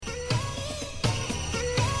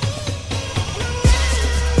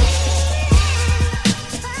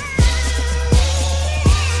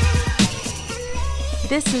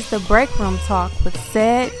This is the Break Room Talk with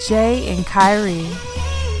Ced, Jay, and Kyrie.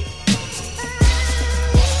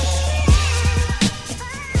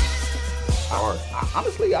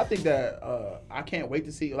 Honestly, I think that I can't wait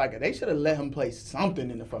to see. Like, they should have let him play something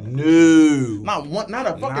in the fucking. No. Not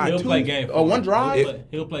a fucking He'll two play game or one drive.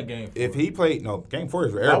 He'll play game 4. If he played, no, game 4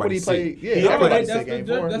 is for Why everybody. would he play? sick. Yeah, He everybody play- say game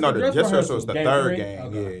 4. No, the dress dress rehearsal rehearsal is the game third 3? game.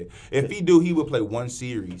 Okay. Yeah, if he do, he would play one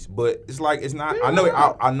series. But it's like it's not. Yeah, I know.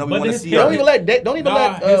 why I know we But want to his see. hip- Don't even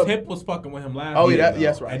let. his hip was fucking with him last Oh, year. yeah, though.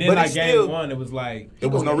 yes, right. And then But like it's game still- 1, it was like It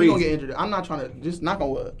was no He gonna reason. get injured. I'm not trying to just knock on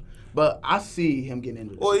wood, but I see him getting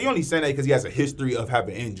injured. Well, you only saying that because he has a history of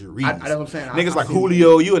having injuries. That's what I'm saying. Niggas I like see-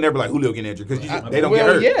 Julio, you would never like Julio getting injured because they don't get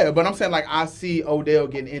hurt. Yeah, but I'm saying like I see Odell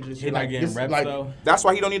getting injured. he like, not getting this, reps like, though. That's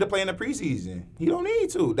why he don't need to play in the preseason. He don't need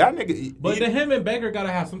to. That nigga. But he- then him and Baker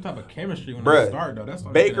gotta have some type of chemistry when Bruh, they start though. That's the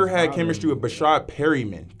only Baker thing that's had bothering chemistry me. with Bashad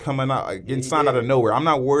Perryman coming out, getting He signed did. out of nowhere. I'm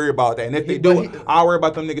not worried about that. And if they But do, he- I'll worry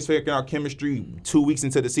about them niggas figuring out chemistry 2 weeks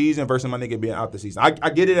into the season versus my nigga being out the season. I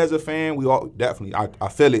get it as a fan. We all definitely, I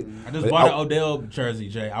feel it. I just But bought an Odell jersey,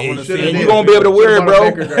 Jay. I want to see should've him. did. you gonna be able to wear it, Should've bro. bought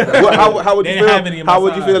a Baker jersey. How would They you didn't have any feel? in my How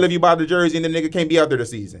would you feel size. if you bought the jersey and the nigga can't be out there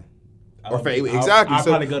this season? Exactly. I'll So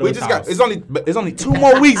probably go to we his just got. house. It's only 2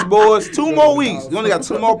 more weeks, boys. 2 more weeks. We only got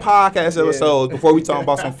 2 more podcast episodes before we talk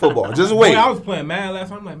about some football. Just wait. Boy, I was playing Madden last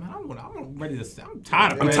time. I'm like, man, I'm ready to see. I'm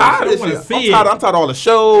tired of I'm playing tired of this this shit. shit. I I'm wanna tired. I'm tired of all the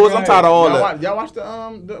shows. I'm tired of all the. Y'all watched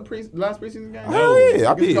the last preseason game? Hell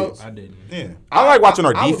yeah, I did. Colts? I didn't. Yeah, I like watching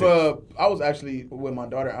our I defense. I was actually with my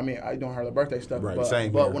daughter. I mean, I doing her birthday stuff. Right, but,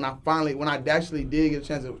 same But here. when I actually did get a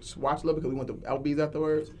chance to watch a little because we went to LB's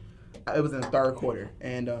afterwards, it was in the third quarter,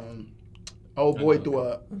 and old boy threw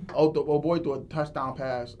a touchdown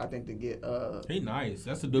pass. I think to get He nice.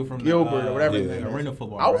 That's the dude from Gilbert or whatever his his name is. Arena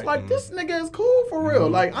Football. I was right? like, this nigga is cool for real.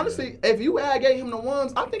 Like honestly, if you gave him the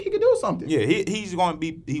ones, I think he could do something. Yeah, he's going to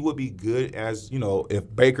be. He would be good as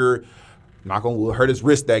if Baker. Knock on wood, hurt his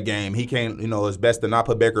wrist that game. He can't, it's best to not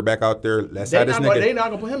put Baker back out there. Let's have this nigga. They not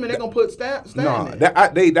gonna put him in. They gonna put Stan No, in.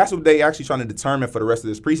 that's what they actually trying to determine for the rest of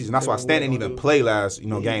this preseason. That's why Stan didn't even play last,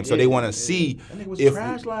 game. So they want to see That nigga was if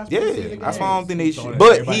trash last yeah. preseason That's why I don't think they So should.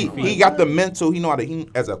 But everybody he got the mental. He know how to. He,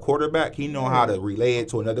 as a quarterback, he know how to relay it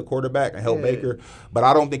to another quarterback and help Yeah. Baker. But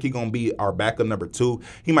I don't think he's gonna be our backup number 2.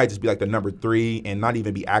 He might just be like the number 3 and not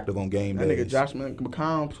even be active on game That days. nigga Josh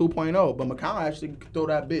McCown 2.0, but McCown actually throw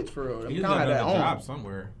that bitch for real. He just McCown had that another job on.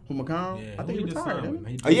 somewhere. Who McCown? Yeah, I think he retired. Didn't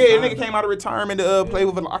he? Yeah, that nigga came out of retirement to play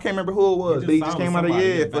with. I can't remember who it was, but he just came out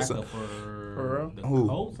of for some. For the Who?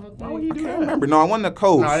 Colts, I Why would think. he I do can't that? remember. No, I wasn't the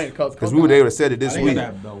coach. No, I didn't coach. Because we would able to said it this I think week.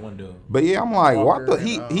 that one dude. But yeah, I'm like, Walker what the?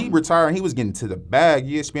 He and, retired. And he was getting to the bag.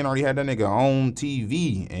 ESPN already had that nigga on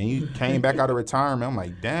TV, and he came back out of retirement. I'm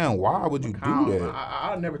like, damn, why would you McCown, do that?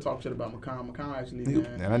 I never talk shit about McCown. McCown actually, And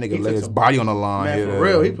man. that he nigga lay took his some- body on the line. Man, here, for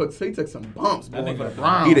real, he took some bumps, boy, That for the nigga-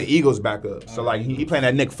 Browns. He the Eagles backup. So like he playing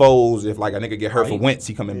that Nick Foles. If like a nigga get hurt for Wentz,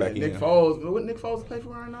 he coming back Nick in. Foles. What Nick Foles play for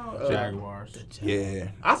right now? Jaguars. Yeah.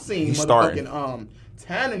 I seen He's motherfucking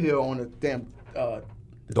Tannehill on the damn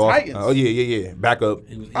Titans. Oh yeah. Backup.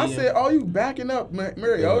 He was I Ian. said, "Oh, you backing up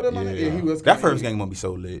Mariota?" my nigga? Yeah, he was. That first game gonna be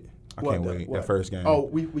so lit. I What, can't the- wait. what? That first game. Oh,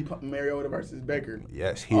 we put Mariota versus Baker.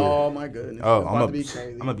 yes, here. Oh my goodness. Oh, It's about to be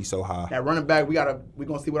crazy. I'm gonna be so high. That running back, we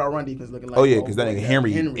gonna see what our run defense looking like. Oh yeah, because that boy, nigga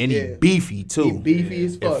Henry and he yeah. beefy too. He beefy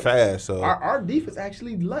as fuck. And fast. So Our defense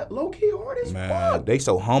actually low key hard as man, fuck. they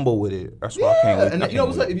so humble with it. That's why I can't Yeah, wait. and I you know can't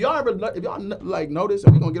what's up? wait. If y'all like notice,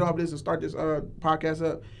 and we're gonna get off this and start this podcast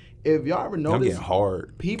up. If y'all ever I'm notice, getting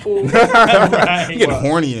hard. people, You getting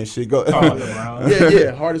horny and shit. Go.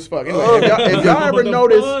 yeah, hard as fuck. Anyway, if y'all ever The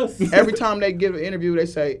notice, bus. every time they give an interview, they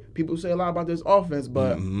say people say a lot about this offense,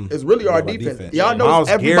 but it's really Yeah, our about defense. defense. Y'all Yeah. notice Miles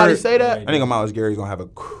everybody Garrett- say that. I think Miles Garrett's gonna have a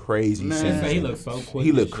crazy Man. season. He looks so quick.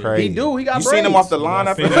 He look and shit. crazy. He do. He got You seen him braids. off the line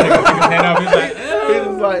I after seen that nigga took his hand off. He's like, He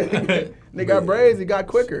was like, nigga got braids. He got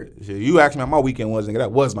quicker. Shit, you asked me how my weekend was, nigga.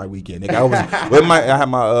 That was my weekend, nigga. I had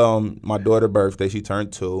my daughter's birthday. She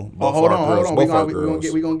turned 2. Oh, Both hold our on, girls. hold on. Both our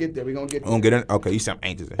girls. We gonna get there. We gonna get We there. gonna get in. Okay, you sound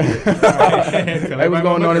anxious. Hey, what's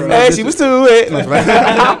going on? Hey, she was 2.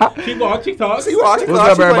 She walked, she talks. She watched. What's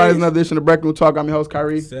up, everybody? It's another edition of Break Room Talk. I'm your host,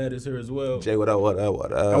 Kyrie. Sad is here as well. Jay, what up?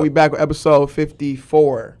 And we back with episode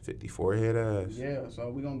 54. 54 head ass. Yeah, so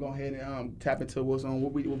we're gonna go ahead and tap into what's on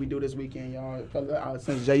what we do this weekend, y'all.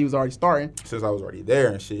 Since Jay was already starting. Since I was already there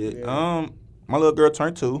and shit. Yeah. My little girl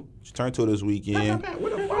turned 2. She turned 2 this weekend.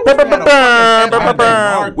 What the fuck? We had a fucking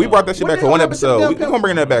Mark, We brought that shit What back the for one hell happened to episode. them We gonna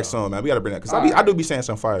bring that back soon, man. We gotta bring that because I do be saying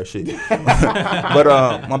some fire shit.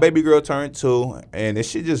 But my baby girl turned 2, and this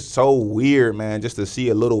shit just so weird, man. Just to see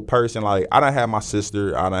a little person like I done had my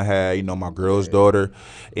sister, I done had my girl's daughter,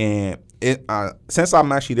 and it since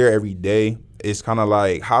I'm actually there every day, it's kind of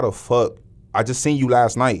like how the fuck I just seen you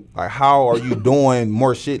last night. Like, how are you doing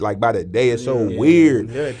more shit like by the day? It's so weird.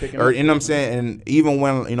 Yeah, Or, you know what I'm saying? And even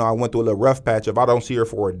when, you know, I went through a little rough patch, if I don't see her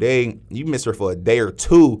for a day, you miss her for a day or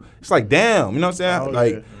two. It's like, damn, you know what I'm saying?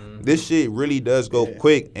 Like, this shit really does go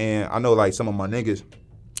quick. And I know, like, some of my niggas,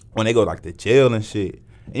 when they go, like, to jail and shit,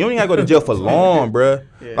 and you don't even have to go to jail for long, bruh.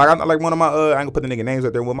 Like one of my, I ain't gonna put the nigga names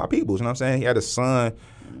out there with my peoples, you know what I'm saying? He had a son.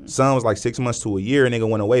 Son was like 6 months to a year, and nigga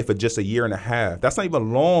went away for just a year and a half. That's not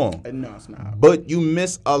even long. No, it's not. But you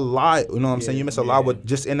miss a lot. You know what I'm saying? You miss a lot with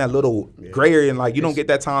just in that little gray area, and like you don't get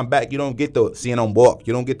that time back. You don't get to seeing them walk.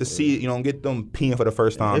 You don't get to see. You don't get them peeing for the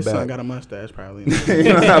first time His back. son got a mustache, probably. You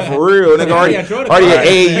know, for real, nigga already at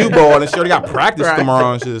AAU ball and sure they got practice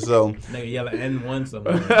tomorrow and shit. So Nigga yelling N1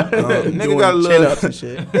 somewhere. nigga got a little chin-ups and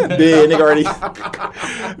shit. Yeah, nigga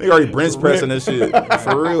already bench pressing this shit.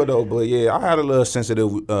 For real though, but yeah, I had a little sensitive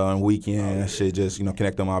weekend and shit, just, you know,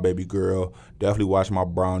 connecting with my baby girl. Definitely watch my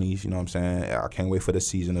brownies, you know what I'm saying? I can't wait for the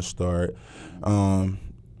season to start.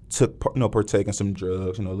 Partake in some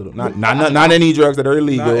drugs, you know, a little not any drugs that are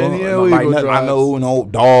illegal. Not any illegal drugs. I know no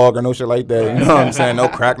dog or no shit like that. You know what I'm saying? No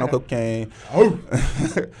crack, no cocaine.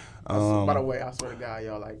 By the way, I swear to God,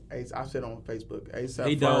 y'all, like, I said on Facebook,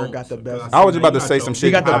 A$AP Ferg got the best. I was about to say some shit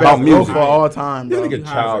He got the about best music for all time, bro. This nigga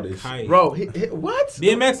childish. Bro, what?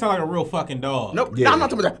 DMX sound like a real fucking dog. Nope. Yeah. I'm not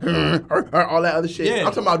talking about that, all that other shit. Yeah.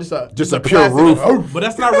 I'm talking about just a pure roof. But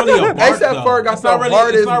that's not really a bark, A$AP though. Ferg got It's not the really,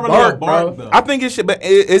 hardest it's not really bark, a bark, bro. though. I think it should, but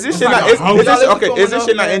is this shit like not? a Is hoax. this Y'all okay? listen Is this to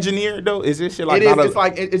shit not man. engineered though? Is this shit like? It is. not a- It's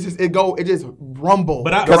like it just rumble.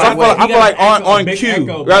 But Because I feel like on big cue,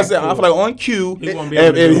 echo I feel back like on cue, He won't be able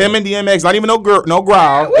if to do him it. and DMX, not even no growl,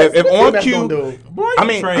 What's if on DMX cue, gonna do? Boy, I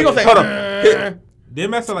mean, trash. He gonna say, hold on.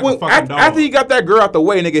 DMX sound like Well, a fucking dog. after he got that girl out the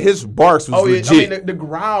way, nigga, his barks was Oh yeah, legit. I mean the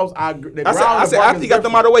growls. The I growls. said after he got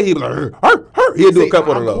them out of the way, he was like, he'll do a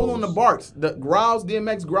couple of I'm cool on the those. barks. The growls,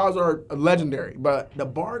 DMX growls are legendary, but the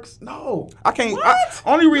barks, no. I can't. What?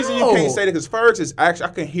 Only reason you No. can't say that because Fergs is actually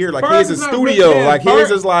I can hear like Ferg his is not studio, really- like Ferg-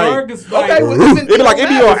 his is like. Ferg is like Okay, well, It be like it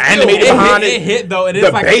be all animated behind it it. hit though. It The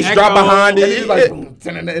is like bass an drop echo. behind And it. it's like,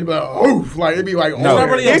 it'd be like, oof, like it'd be like, No, not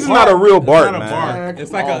really a this is bark. not a real It's bark, not a man. bark.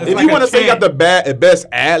 It's like a. It's If like you a want to say you got chant. the best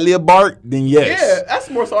ad lib bark, then yes. yeah, that's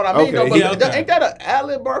more so what I mean. Okay. Though, but Yeah, okay. ain't that an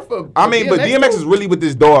ad-lib bar for? I mean, but DMX is really with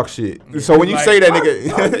this dog shit. So when you Like, say that what?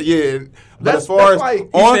 nigga, yeah. But That's- as far as that's like-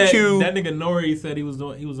 He on said- cue, That nigga Nori said he was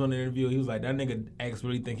on the interview. He was like, that nigga X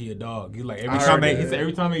really think he a dog. He's like I heard that. he said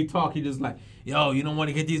every time he talk, he just like, yo, you don't want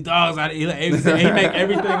to get these dogs out of here. He make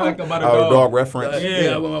everything like about a dog. dog reference.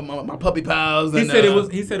 Yeah. my puppy pals. He and, said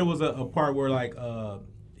it was a part where like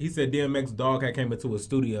he said DMX dog had came into a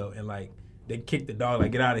studio and like they kicked the dog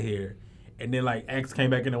like get out of here. And then like X came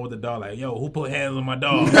back in there with the dog like, yo, who put hands on my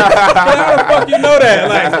dog? How the fuck you know that?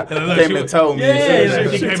 Like look, Came and told me. Yeah,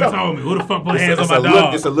 she came and told me. Who the fuck put hands on my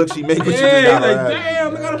dog? It's a look she make when she just Yeah, got like her ass.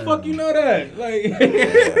 damn, look how the fuck you know that? Like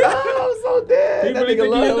Oh, I'm so dead. he That really nigga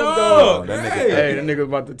think love he a his dog. That nigga- Hey. Hey, that nigga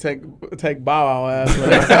about to take Bow Wow ass.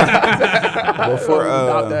 Before,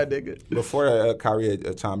 Without that nigga. Before Kyrie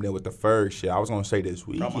chimed in with the Ferg shit, I was gonna say this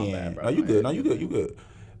weekend. bad, bro. No, you good. No, you good. You good.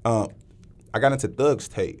 I got into Thug's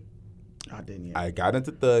tape. I didn't yet. I got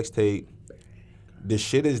into Thug's tape. The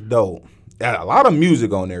shit is dope. Got a lot of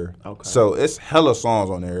music on there. Okay. So it's hella songs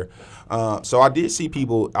on there. So I did see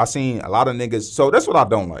people. I seen a lot of niggas. So that's what I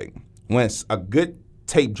don't like. When a good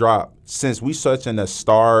tape drop, since we such in a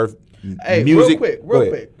starved Hey, music. real Go ahead.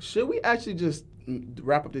 quick. Should we actually just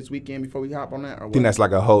wrap up this weekend before we hop on that? Or I what? think that's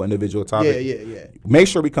like a whole individual topic. Yeah. Make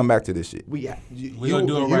sure we come back to this shit. We gonna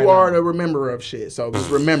do it You right are now. the remember of shit, so just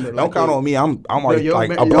remember. Don't count on me. I'm already Your like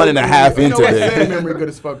me- a blunt and a half you know into what, this. Sam's memory good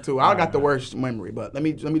as fuck too. I got the worst memory, but let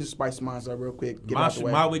me just spice mine up real quick. Get out the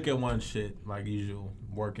way. My weekend one shit like usual,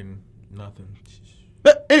 working nothing.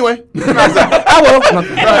 But anyway, I will.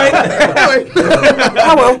 anyway,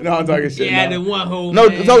 I will. No, I'm talking shit. Yeah, no. the one whole No,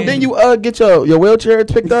 man. so then you get your wheelchair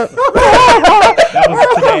picked up. That was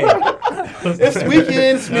today. It's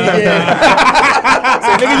weekend, speaking.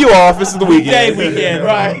 Say, nigga, you off. This is the Day weekend. weekend,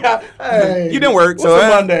 Right. Hey, You didn't work, What's so a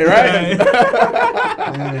Monday, right?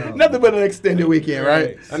 Nothing but an extended weekend,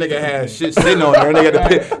 right? that nigga had shit sitting on there. Nigga had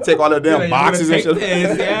to take all the damn boxes and shit.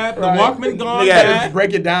 Yeah, the Right. Walkman gone. Nigga had Just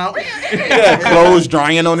break it down. Yeah, clothes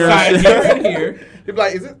drying on there Side and here shit. and here. They'd be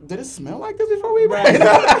like, did it smell like this before we Right. We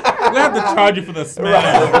have to charge you for the smell.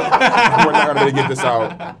 We're not gonna be able to get this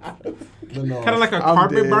out. No, Kind of like a I'm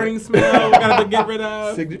carpet dead. burning smell. We gotta get rid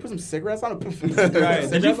of. Did you put some cigarettes on it? Right.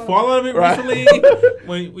 Did you fall out of it Right. recently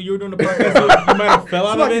when you were doing the podcast? You might have fell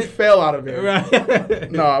out It's like of you it. fell out of it.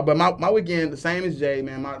 Right. No, but my weekend, the same as Jay,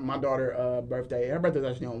 man. My daughter birthday. Her birthday's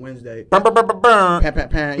actually on Wednesday. Burn, burn, burn, burn, burn.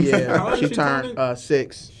 Pan, How yeah. old She is she turned turning?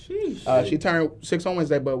 6. Sheesh. She turned 6 on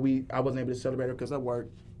Wednesday, but I wasn't able to celebrate her because of work.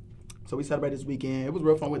 So we celebrated this weekend. It was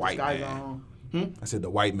real fun with the White Sky man. Zone. I said the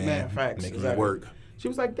white man, Man, facts, making exactly. it work. She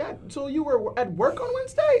was like, "Dad, so you were at work on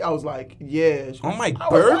Wednesday?" I was like, "Yeah." She On was, my I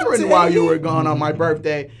was wondering birthday? why you were gone on my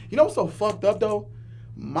birthday. You know what's so fucked up though?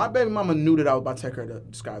 My baby mama knew that I was about to take her to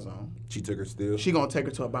Sky Zone. She took her still. She gonna take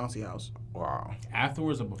her to a bouncy house. Wow.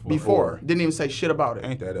 Afterwards or before? Before. Didn't even say shit about it.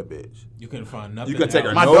 Ain't that a bitch? You couldn't find nothing. You can take her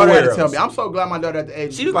else. My nowhere daughter had to tell else. me. I'm so glad my daughter at the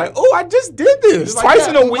age. She was like, "Oh, I just did this She's like, twice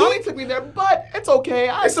in a Mommy week." took me there, but it's okay.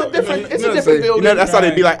 It's a different. It's a You know, different building. that's how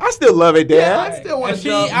they be like, "I still love it, Yeah, I Dad." still want And to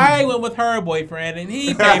jump. I went with her boyfriend, and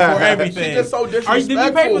he paid for everything. She just so Did you pay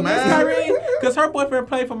disrespectful, for man. this, Kyrie? Because her boyfriend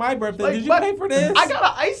paid for my birthday. Like, Did you but pay for this? I got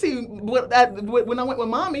an icy when I went with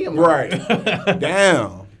Mommy. I'm Right. like,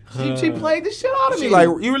 Damn. She played the shit out of me. She like,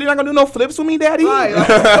 "You really not gonna do no flips with me, Daddy?" Right.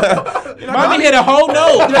 Mommy hit a whole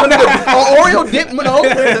note. Oreo dip,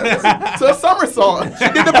 to a somersault.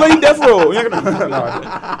 Did the play death roll? You're not gonna- No,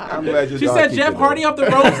 I'm glad you. She said Jeff Hardy off the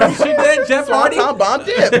ropes. And she did Jeff Hardy. Swanton bomb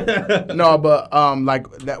dip. No, but like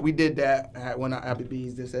that, we did that when our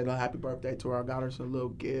Applebee's. They said happy birthday to her. I got her some little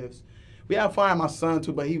gifts. We had fun with my son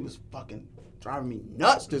too, but he was fucking driving me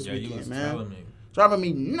nuts this Yeah, you weekend, was man. telling me. Driving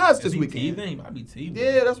me nuts Is this he weekend. teething? He might be teething.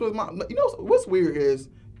 Yeah, that's what you know what's weird is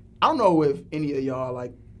I don't know if any of y'all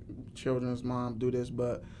like children's mom do this,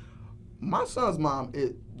 but my son's mom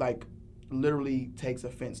literally takes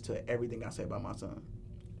offense to everything I say about my son.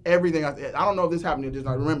 Everything I don't know if this happened to you, just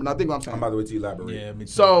I remember. I think what I'm saying. I'm about to wait to elaborate. Yeah, me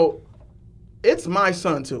too. So it's my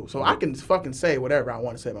son too, so I can fucking say whatever I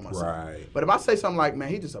want to say about my son. Right. But if I say something like, "Man,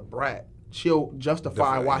 he's just a brat," she'll justify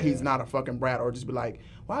Definitely, why yeah. he's not a fucking brat, or just be like,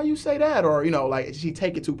 "Why you say that?" Or like she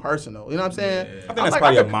take it too personal. You know what I'm saying? Yeah. I think I'm that's like,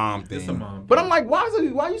 probably I a could- mom thing. It's a mom. But I'm like, why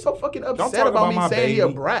are you so fucking upset talk about about me my saying he a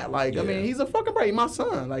baby. brat? Like, I Yeah. mean, he's a fucking brat. He's my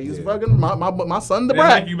son. Like, he's Yeah. fucking my son, the Then,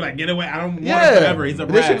 brat. like, you be like, get away. I don't want Yeah. him forever. He's a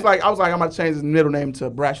But then she brat. was like, I was like, I'm gonna change his middle name to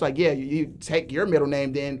Brat. She's like, yeah, you take your middle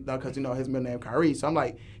name then, because his middle name Kyrie. So I'm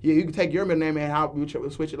like, yeah, you can take your middle name and how we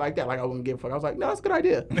switch it like that. Like, I wouldn't give a fuck. I was like, no, that's a good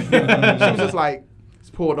idea. She was just like, it's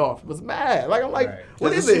pulled off. It was mad. Like, I'm like, Right.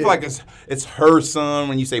 what is It it? seems like it's her son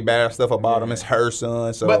when you say bad stuff about him. It's her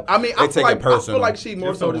son. So But I mean, I they feel take it personal. she more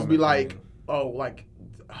It's so a just be woman like, thing. oh, like,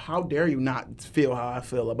 how dare you not feel how I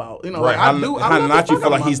feel about Right. Like, How, I do. how love not the you fuck feel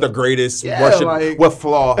out like of he's the myself. greatest? Yeah, Worship like- what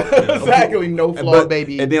flaw? Exactly, no flaw, But-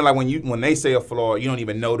 baby. And then like when they say a flaw, you don't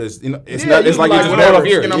even notice. It's Yeah, not. you It's be like like, it's just whatever. right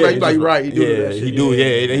here. And I'm Yeah, like, it's you just- right, you do yeah, that he shit. do. Yeah,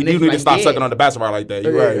 And he they do be need to like, stop yeah. sucking on the pacifier like that.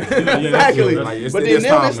 You're Yeah. right. Exactly. Like, it's- But it then is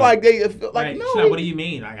them, time it's now. like they feel like Like, no. she's like, what do you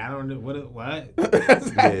mean? Like, I don't know. What?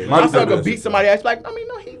 Yeah, My my son son could beat does. somebody else. Like, I mean,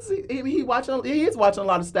 no, he is watching a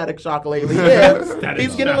lot of Static Shock lately. Yeah, Static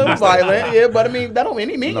he's getting a Shock. little violent. Yeah, but I mean, that don't mean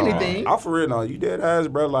No, anything. I'm for real. No, you dead ass,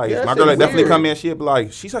 bro. Like Yeah, my that girl, shit like definitely weird. come in. She'd be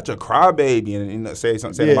like, she's such a crybaby, and say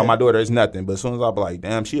something Yeah. about my daughter. It's nothing. But as soon as I be like,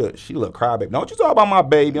 damn, she look crybaby. Don't you talk about my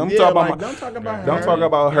baby. I'm Yeah, talking about like, my. don't talk about her. Don't talk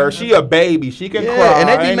about her. She a baby. She can Yeah, cry. and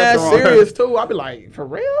they be Ain't mad nothing wrong with her. serious too. I be like, for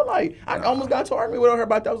real? Like, I almost got to argument with her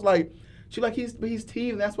about that. I was like, she like he's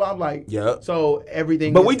teasing. That's why I'm like, Yeah. So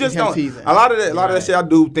everything. But is we just him don't. teasing. A lot of that shit, I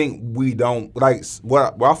do think we don't like.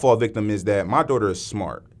 Where I fall victim is that my daughter is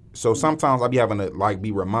smart. So sometimes I be having to like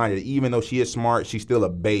be reminded, even though she is smart, she's still a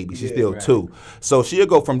baby. She's Yeah, still right. 2. So she'll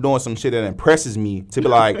go from doing some shit that impresses me to be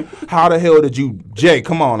like, how the hell did you, Jay?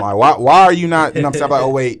 Come on, like why are you not? You know what I'm saying? I'm like, oh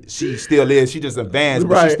wait, she still is. She just advanced,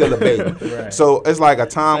 but she's Right. still a baby. Right. So it's like a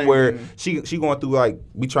time Same where thing. she going through like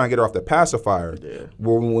we try and get her off the pacifier. Yeah.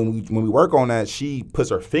 Where when we work on that, she puts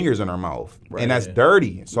her fingers in her mouth, Right. and that's Yeah.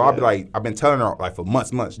 dirty. So I'll be Yeah. like, I've been telling her like for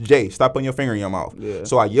months, Jay, stop putting your finger in your mouth. Yeah.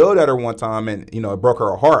 So I yelled at her one time, and it broke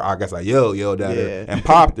her heart. I guess I yelled at Yeah. her and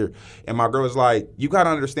popped her. And my girl was like, you gotta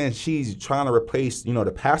understand, she's trying to replace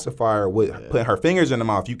the pacifier with putting her fingers in the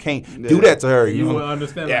mouth. You can't do Yeah. that to her. You know? will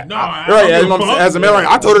understand. Yeah, Like, no, right. I As, don't give a fuck. as a man, like,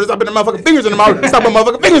 I told her to stop putting her motherfucking fingers in the mouth. Stop putting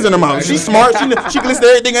motherfucking fingers in the mouth. She's smart. She can listen to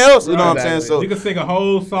everything else. You know what I'm saying? Exactly. So You can sing a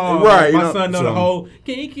whole song. Right, My you know, son know so- the whole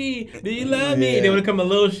Kiki, do you love me? Yeah. Then when it come a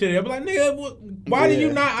little shit, I'll be like, nigga, why do you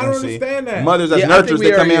Yeah. not? I don't see, understand that. mothers as Yeah, I think nurturers, we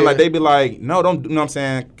they come are, in like yeah. they be like, no, don't. You know what I'm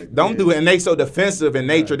saying? Don't do it. And they so defensive in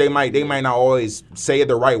nature. They might not always say it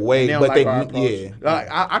the right way, They don't but like they our approach. yeah. Like,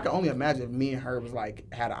 I can only imagine if me and her was like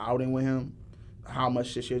had an outing with him. how much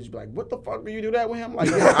shit she'll just be like, what the fuck do you do that with him? Like,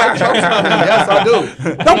 yeah, I choke him. Yes, I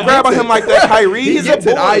do. Don't grab on him like that, Kyrie. He He's a gets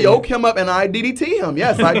it. I boy. yoke him up and I DDT him.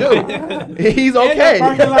 Yes, I do. He's In the okay.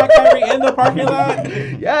 parking lot, Kyrie, in the parking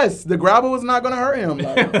lot. Yes, the gravel is not gonna hurt him.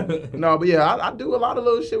 Like, no, but yeah, I do a lot of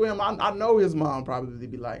little shit with him. I know his mom probably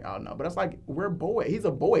be like, oh no, but it's like we're boy. He's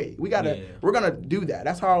a boy. We're gonna do that.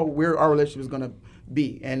 That's how our relationship is gonna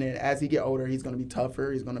be. And then as he get older, he's gonna be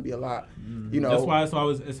tougher. He's gonna be a lot, you know. That's why it's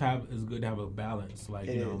always it's good to have a balance. Like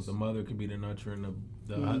It you know, is. the mother can be the nurturer, and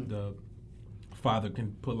the father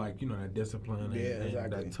can put like you know that discipline and, exactly.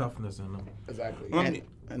 and that toughness in them. Exactly.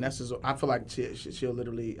 And that's just, I feel like she'll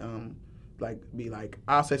literally like be like,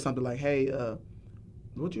 I'll say something like, hey,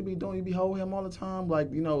 what you be doing? You be holding him all the time,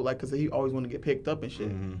 like, you know, like, cause he always want to get picked up and shit.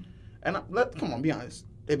 And come on, be honest.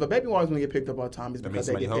 If a baby always want to get picked up all the time, it's because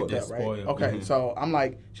they get picked up, right? spoiled. Okay, so I'm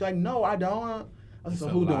like, she's like, no, I don't. I said, so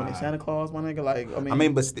who doing it? Santa Claus, my nigga? Like, I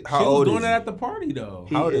mean, but how She was old doing is it he? at the party though.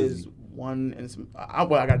 he how old is is he? one and some. I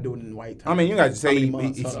gotta do it in white time. I mean, you guys say How many he-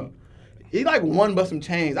 months? he's- Hold up. He like one but some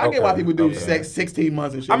change. I get why Okay, people do okay. 16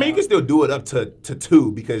 months and shit. I mean, you now. can still do it up to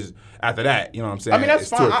 2 because after that, you know what I'm saying? I mean, that's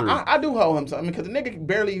it's 2 fine. or 3. I do hold him something because the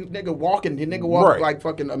nigga walking, the nigga walk Right. like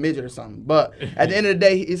fucking a midget or something. But at the end of the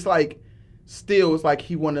day, it's like, still, it's like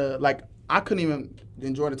he wanna, like, I couldn't even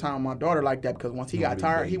enjoy the time with my daughter like that because once he got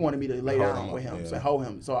tired, he wanted me to lay Hold down him with up, him, yeah. so hold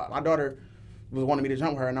him. So my daughter was wanting me to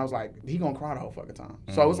jump her, and I was like, he gonna cry the whole fucking time.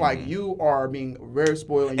 So it was like, you are being very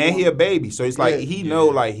spoiled. And he a baby, so it's like Yeah. he know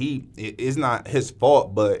like it's not his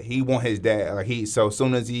fault, but he want his dad. Like so as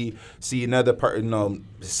soon as he see another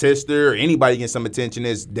sister or anybody getting some attention,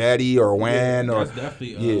 it's daddy or Wan or That's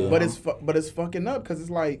definitely yeah. But it's fucking up because it's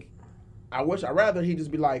like, I'd rather he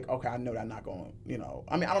just be like, okay, I know that I'm not going, you know.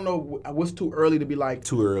 I mean, I don't know what's too early to be like,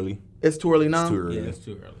 too early. it's too early now. It's too early. Yeah, it's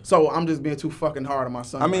too early. So I'm just being too fucking hard on my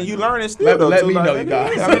son. I mean, right you now. learning still though. Let too, me like, know, you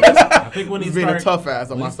guys. I mean, that's- I think when he He's being a start, tough ass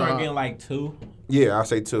on when my he start son. getting like 2, yeah, I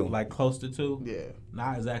say 2. like close to 2. Yeah.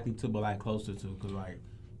 Not exactly 2, but like close to 2. Cause like,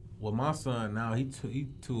 with my son now, he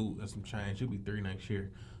 2 and some change. He'll be 3 next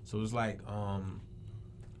year. So it's like,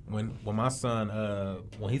 when my son,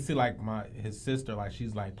 when he see like his sister, like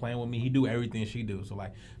she's like playing with me, he do everything she do. So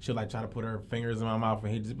like she'll like try to put her fingers in my mouth,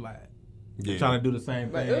 and he just be like Yeah. trying to do the same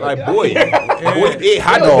thing. Like boy, boy eat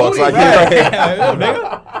hot dogs. Like Yeah,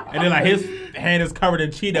 nigga. And then like his hand is covered in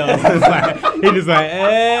Cheetos. It's like, he just like,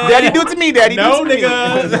 Daddy, do it to me, Daddy. No, do it to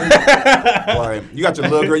nigga. Me. Like, you got your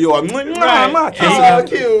little girl, you all, Right. Oh,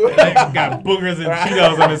 cute. Like, got boogers and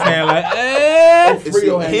Cheetos on his hand. Like,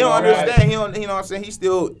 Frito He don't hand, understand. He don't. You know what I'm saying? He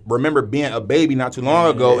still remember being a baby not too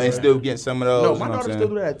long ago and still getting some of those. No, you my know what I'm daughter saying? still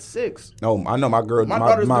do that at 6. No, I know my girl. My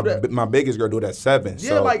daughters do that. My biggest girl do it at 7. Yeah,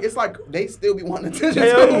 so. like it's like they still be wanting attention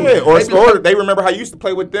Hell too. yeah. Or They be like, they remember how you used to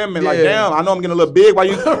play with them and like, Yeah. damn, I know I'm getting a little big. Why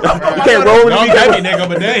you can't roll with don't me? get me, nigga,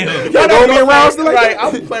 but damn. You can't roll me around still like right,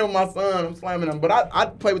 that? I'm playing with my son, I'm slamming him, but I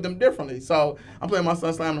play with them differently. So I'm playing with my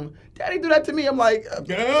son, slamming him. Daddy do that to me. I'm like, I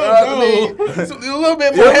mean, it's a little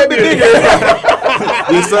bit more Yeah, a little heavy.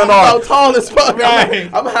 bit Your son I'm are tall as fuck. Right.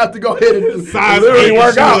 I'm gonna have to go ahead and do Size literally 8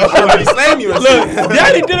 work out. somebody slam you. Look,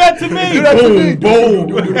 Daddy did that to me. Do that to me. Boom.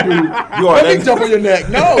 You are Let me jump on your neck.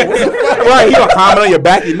 No, what the fuck? right. He gonna comment on your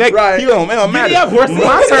back, your neck. Right. He don't matter. up, horse.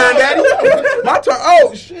 My turn, Daddy. My turn.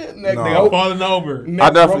 Oh shit, neck. No. Nigga falling over. Neck I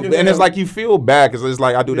broke definitely, his and it's hand. like you feel bad because it's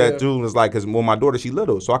like I do Yeah. that too. It's like because when my daughter she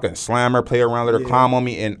little, so I can slam her, play around, let her Yeah. climb on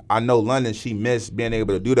me, and I know London she missed being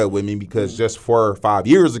able to do that with me because just 4 or 5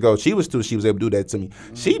 years ago she was able to do that to me.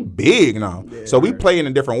 She big now, so we play in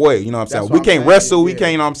a different way. You know what I'm saying? That's We what can't I'm wrestle. saying, We yeah.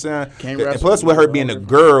 can't. You know what I'm saying? Can't And wrestle. plus with her being a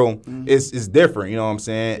girl, Mm-hmm. it's different. You know what I'm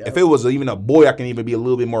saying? If it was even a boy, I can even be a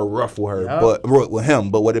little bit more rough with her, but with him.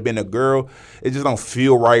 But would it been a girl, it just don't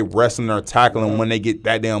feel right wrestling or tackling when they get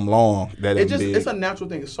that damn long. That It just big. it's a natural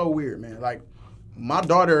thing. It's so weird, man. Like my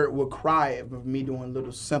daughter would cry with me doing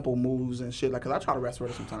little simple moves and shit. Like, cause I try to wrestle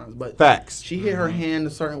her sometimes, but Facts. she hit her hand a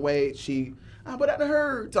certain way. But that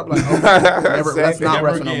hurts. I'm like, never, let's not Never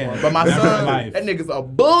wrestle no again. more. But my Never in son, life. that nigga's a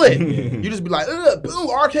bullet. You just be like, ugh, boom,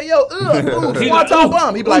 RKO, ugh, boom, swanton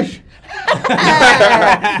bomb. He be like,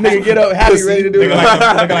 nigga, get up, happy, ready to do it. Looking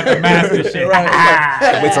like a master shit.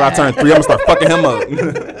 Right. Wait till I turn 3. I'm gonna start fucking him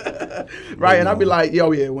up. Right, and I'd be like,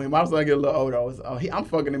 yo, yeah, when my son get a little older, I'm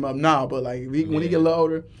fucking him up now, but like when he get a little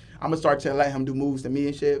older, I'm gonna start to let him do moves to me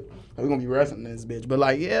and shit. We're gonna be wrestling this bitch. But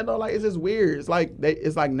like, yeah, no, like it's just weird. It's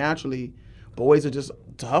like naturally, boys are just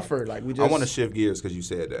tougher. Like we just. I want to shift gears because you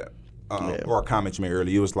said that. Yeah. Or a comment you made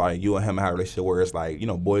earlier. It was like you and him have a relationship where it's like,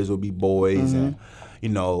 boys will be boys and,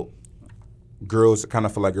 girls kind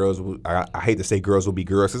of feel like girls will, I hate to say girls will be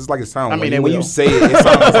girls. It's like it sounds, I mean, when they you will. say it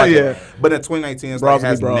sounds like Yeah. But in 2019, it's Bras like will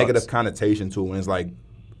has be bras. negative connotation to it. And it's like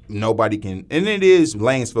nobody can, and it is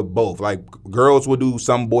lanes for both. Like girls will do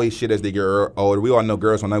some boy shit as they get older. We all know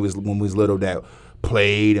girls when we was little that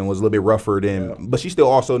played and was a little bit rougher than, but she still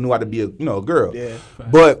also knew how to be a girl. Yeah.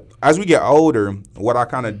 But as we get older, what I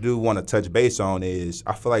kind of do want to touch base on is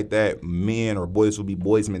I feel like that men or boys will be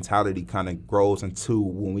boys mentality kind of grows into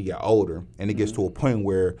when we get older, and it gets to a point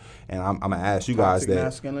where, and I'm gonna ask you guys that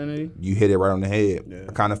masculinity. You hit it right on the head. Yeah.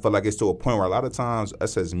 I kind of feel like it's to a point where a lot of times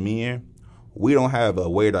us as men, we don't have a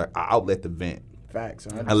way to outlet the vent. Facts.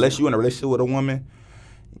 Unless you're in a relationship with a woman,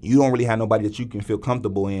 you don't really have nobody that you can feel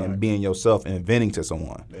comfortable in being yourself and venting to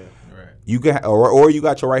someone. Yeah. Right. You can, or you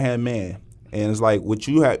got your right hand man, and it's like what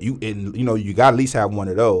you have. You got to at least have one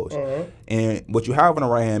of those. And what you have on a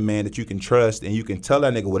right hand man that you can trust, and you can tell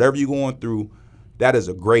that nigga whatever you're going through. That is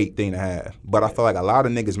a great thing to have. But I feel like a lot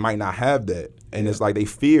of niggas might not have that. And it's like they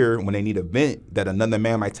fear when they need a vent that another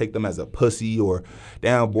man might take them as a pussy or,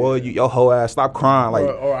 damn, boy, your whole ass, stop crying. Like,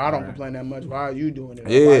 or I don't complain that much. Why are you doing it?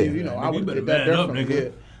 Yeah. Why you I Nigga, would you better did that man up, differently.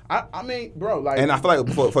 nigga. Yeah. I mean, bro, like. and I feel like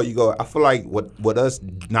before you go, I feel like what us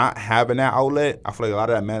not having that outlet, I feel like a lot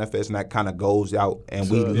of that manifests and that kind of goes out, and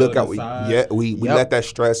we look at we let that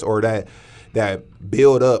stress or that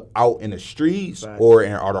build up out in the streets or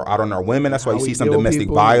out on our women. That's why you see some domestic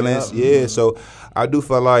violence. Yeah, so I do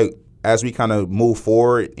feel like as we kind of move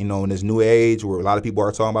forward, in this new age where a lot of people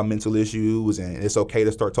are talking about mental issues and it's okay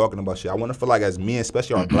to start talking about shit. I want to feel like as men,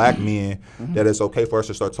 especially our black men, that it's okay for us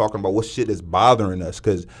to start talking about what shit is bothering us,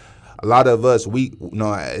 because a lot of us,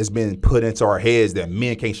 it's been put into our heads that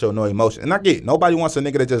men can't show no emotion. And I get it. Nobody wants a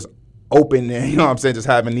nigga that just open and, just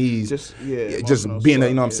having these, just being,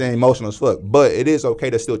 emotional as fuck. But it is okay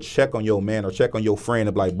to still check on your man or check on your friend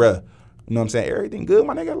and be like, bruh, you know what I'm saying? Everything good,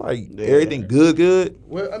 my nigga? Like, everything good?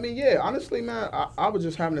 Well, I mean, yeah, honestly, man, I was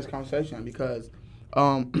just having this conversation because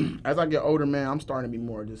as I get older, man, I'm starting to be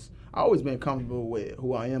more I've always been comfortable with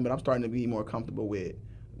who I am, but I'm starting to be more comfortable with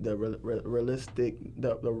the realistic,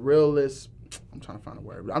 the realist. I'm trying to find a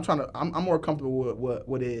word. But I'm more comfortable with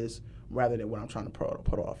what is rather than what I'm trying to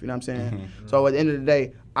put off. You know what I'm saying? Mm-hmm. So at the end of the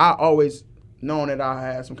day, I always knowing that I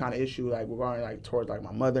had some kind of issue like regarding like towards like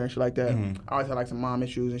my mother and shit like that. Mm-hmm. I always had like some mom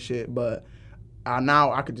issues and shit, but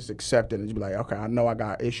now I could just accept it and just be like, okay, I know I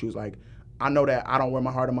got issues. Like I know that I don't wear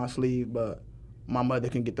my heart on my sleeve, but my mother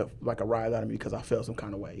can get a rise out of me because I feel some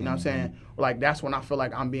kind of way. You know what I'm saying? Like that's when I feel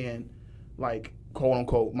like I'm being like quote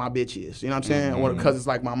unquote my bitch is. You know what I'm saying? Or because it's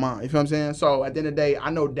like my mom. You feel what I'm saying? So at the end of the day,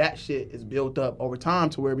 I know that shit is built up over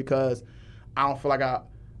time to where because I don't feel like I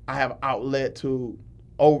have outlet to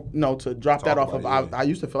to drop that off of. I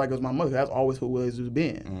used to feel like it was my mother. That's always who it has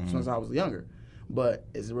been since I was younger. But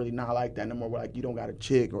it's really not like that no more. Where like you don't got a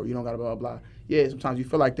chick or you don't got a blah blah. Yeah, sometimes you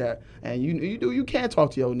feel like that, and you can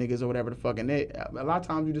talk to your niggas or whatever the fuck. And a lot of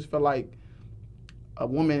times you just feel like a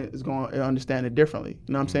woman is going to understand it differently.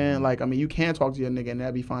 You know what I'm saying? Like I mean, you can talk to your nigga and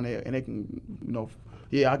that'd be fine, and they can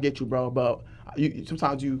yeah, I get you, bro, but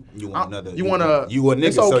sometimes you want a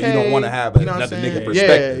nigga, so you don't want to have another nigga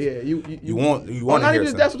perspective. Yeah. You want to hear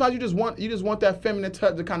something. That sometimes you just want that feminine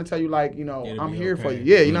touch to kind of tell you like I'm here for you.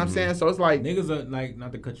 Yeah, you know what I'm saying. So it's like niggas are like,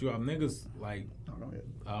 not to cut you off, niggas like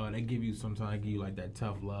they give you sometimes like that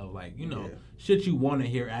tough love, like shit you want to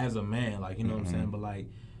hear as a man, like what I'm saying, but like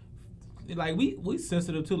we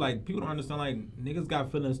sensitive too. Like people don't understand. Like niggas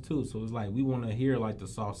got feelings too. So it's like we want to hear like the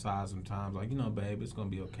soft side sometimes. Like babe, it's gonna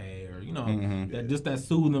be okay. Or that just that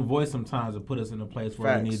soothing voice sometimes to put us in a place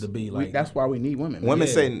where we need to be. Like that's why we need women. Women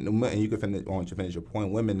say, and you can finish your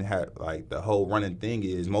point. Women have like the whole running thing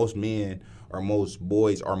is most men or most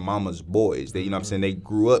boys are mama's boys. They, what I'm saying, they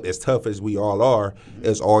grew up as tough as we all are.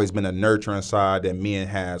 It's always been a nurturing side that men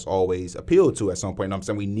has always appealed to at some point. You know what I'm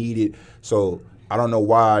saying? We need it. So I don't know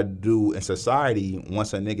why I do in society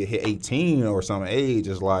once a nigga hit 18 or some age,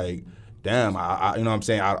 it's like, damn, I you know what I'm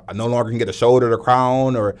saying? I no longer can get a shoulder to cry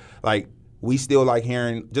on, or like we still like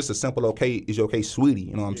hearing just a simple okay, is you okay, sweetie?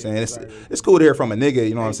 You know what I'm saying? It's cool to hear from a nigga,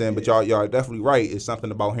 you know what I'm saying? But y'all are definitely right. It's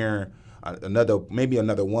something about hearing another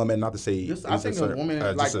woman, not to say. I think a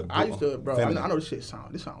woman like I used to, bro. I know this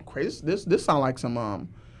sound crazy. This sound like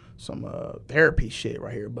some therapy shit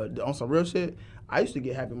right here. But on some real shit, I used to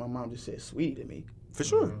get happy my mom just said sweetie to me. For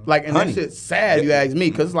sure. Like, and that shit's sad, you ask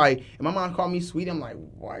me, because, like, if my mom called me sweetie, I'm like,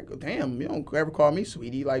 damn, you don't ever call me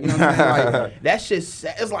sweetie. Like, you know what I'm saying? Like, that shit's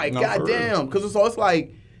sad. It's like, goddamn. Because it's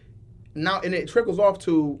like, now, and it trickles off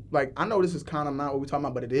to, like, I know this is kind of not what we're talking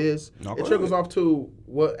about, but it is. It trickles off to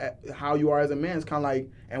how you are as a man. It's kind of like,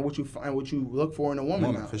 and what you look for in a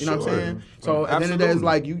woman now. You know what I'm saying? So, at the end of the day, it's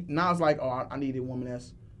like, now it's like, oh, I need a woman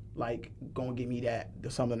that's, like, gonna give me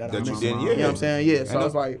something that I'm missing. You know what I'm saying? Yeah. So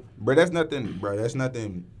it's like, bro, that's nothing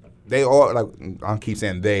they all, like, I keep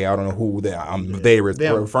saying they, I don't know who they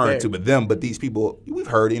referring to, but them, but these people, we've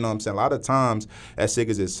heard, you know what I'm saying? A lot of times, as sick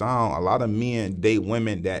as it sounds, a lot of men date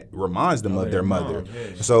women that reminds them of their mother.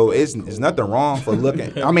 Yeah. So it's nothing wrong for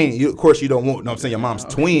looking. I mean, of course, you don't want, you know what I'm saying, your mom's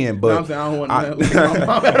twin, but. No, I'm saying I don't want to look at my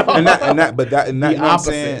mom at all. You know what I'm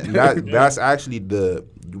saying? That's actually the.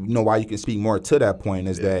 You know why you can speak more to that point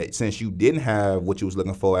is that since you didn't have what you was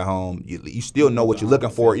looking for at home, you still know what you're looking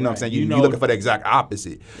for. You know what I'm saying? You're looking for the exact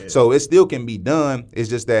opposite. Yeah. So it still can be done. It's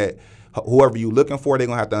just that whoever you're looking for, they're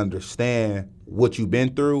going to have to understand what you've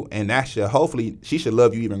been through, and that should hopefully she should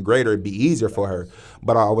love you even greater. It'd be easier for her.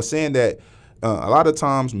 But I was saying that a lot of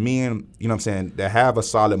times men, you know what I'm saying, that have a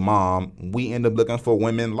solid mom, we end up looking for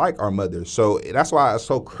women like our mothers. So that's why it's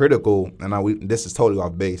so critical, and this is totally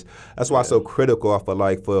off base. That's why it's so critical, I feel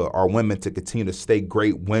like, for our women to continue to stay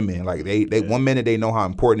great women. Like they 1 minute they know how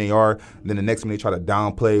important they are, then the next minute they try to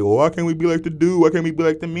downplay, oh, why can't we be like the dude? Why can't we be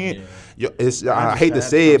like the men? Yeah. I hate to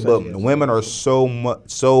say it, but women are so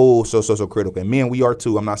critical. And men, we are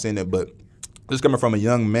too. I'm not saying that, but just coming from a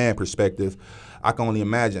young man perspective, I can only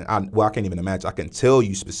imagine. I can't even imagine. I can tell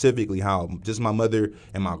you specifically how just my mother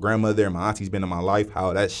and my grandmother and my aunties been in my life,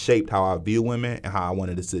 how that shaped how I view women and how I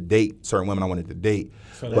wanted to date certain women I wanted to date.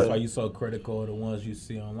 So that's why you so critical of the ones you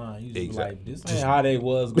see online. You just be like, this ain't how they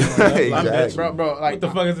was growing up. Exactly. Bro, like, what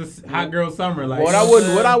the fuck is this hot girl summer? Like, what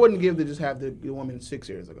I wouldn't give to just have the woman 6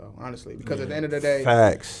 years ago, honestly, because at the end of the day,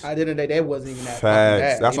 facts. At the end of the day, that wasn't even that.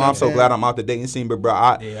 Facts. That's why I'm so glad I'm out the dating scene, but bro,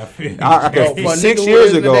 I feel 6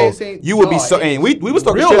 years ago, you would be so. And we was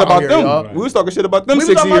talking shit about them. Right. We was talking shit about them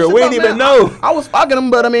 6 years. We didn't even know. I was fucking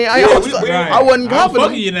them, but I mean, I wasn't cuffing them. I'm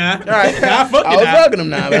fucking you now. Right. I was fucking them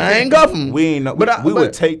now, but I ain't cuffing. We ain't know. We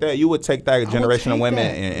would take that. You would take that generation of women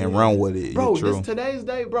and run with it. Bro, this today's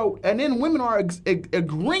day, bro. And then women are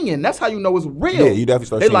agreeing. That's how you know it's real. Yeah, you definitely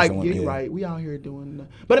start seeing someone. Yeah, you're right. We out here doing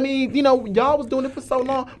but I mean, you know, y'all was doing it for so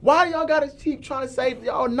long. Why y'all gotta keep trying to say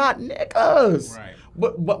y'all not niggas? Right.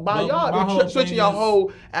 But by y'all switching your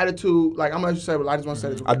whole attitude, like I'm gonna say, I just want to say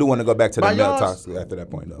this. I do want to go back to the male talks after that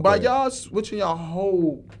point, though. By y'all switching your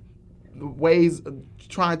whole ways of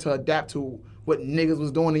trying to adapt to what niggas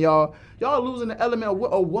was doing to y'all losing the element of what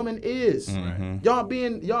a woman is. Mm-hmm. Y'all are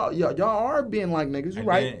being like niggas, you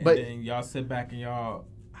right? But then y'all sit back and y'all,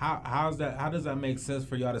 how does that make sense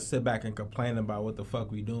for y'all to sit back and complain about what the fuck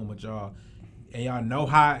we doing with y'all? And y'all know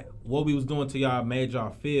what we was doing to y'all made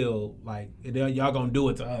y'all feel like y'all gonna do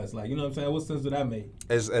it to us. Like, you know what I'm saying? What sense did that make?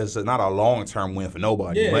 It's not a long-term win for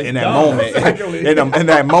nobody. Yeah, but in that moment, in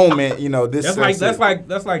that moment, you know, this that's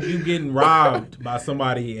like you getting robbed by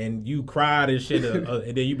somebody and you cried and shit,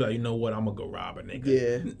 and then you be like, you know what, I'm gonna go rob a nigga.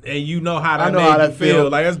 Yeah. And you know how that made you feel.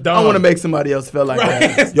 Like, that's dumb. I want to make somebody else feel like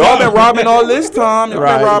that. Y'all been robbing all this time. Y'all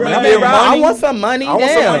been robbing. I want some money. I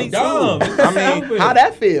want some money too. I mean, how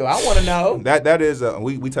that feel? I want to know. That is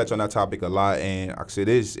we touch on that topic a lot, and like I said,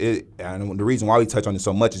 and the reason why we touch on it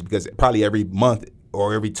so much is because probably every month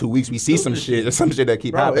or every 2 weeks we see some shit that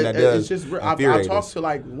keep happening that does. It's just I talk to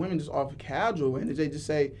like women just off casual, and they just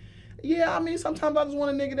say, yeah, I mean, sometimes I just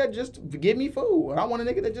want a nigga that just give me food, or I want a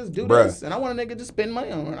nigga that just do this, and I want a nigga to spend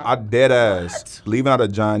money on. I dead ass leaving out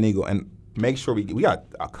of John Eagle and. Make sure we got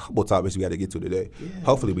a couple topics we got to get to today. Yeah.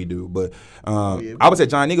 Hopefully we do. But I was at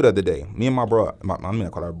John Eagle the other day. Me and my bro. I'm gonna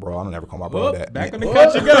call her bro. I don't ever call my bro that. Back on the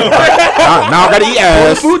couch you go. Now I gotta eat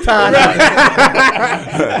ass. Food time.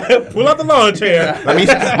 Pull out the lawn chair.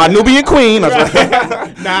 My Nubian queen.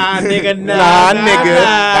 Nah, nigga.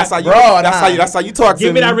 That's how you talk to me.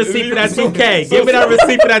 Give me that receipt for that 2K. Give me that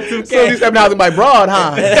receipt for that 2K. So these $7,000 by broad,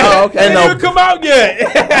 huh? Oh, okay. And didn't come out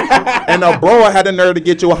yet. And the bro had the nerve to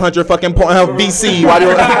get you 100 fucking VC.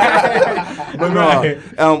 But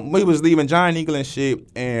no, we was leaving Giant Eagle and shit,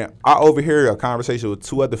 and I overhear a conversation with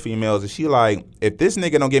two other females, and she like, if this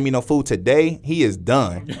nigga don't give me no food today, he is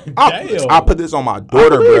done. I put this on my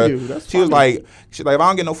daughter, bro. She was like, if I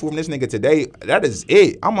don't get no food from this nigga today, that is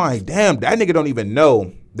it. I'm like, damn, that nigga don't even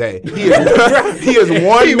know that he is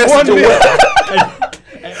one message away.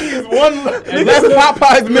 He's one less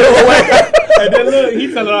Popeye's meal away. And then look,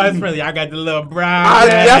 he telling all his friends, I got the little brown.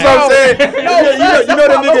 That's what I'm saying. You know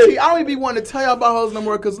that nigga. I don't even be wanting to tell y'all about hoes no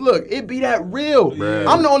more, because look, it be that real. Bruh.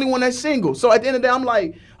 I'm the only one that's single. So at the end of the day, I'm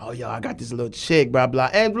like, oh, yo, I got this little chick, blah,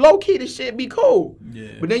 blah. And low key, this shit be cool. Yeah.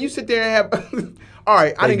 But then you sit there and have... All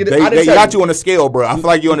right, I didn't get it. They got you on the scale, bro. I feel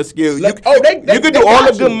like you're on the scale. You could do all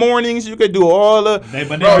the good mornings. You could do all the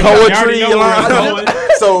poetry.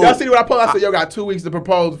 So y'all see what I pulled? I said, yo, got 2 weeks to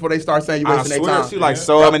propose before they start saying you wasting their time. She like,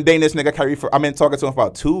 so I've been dating this nigga. I've been talking to him for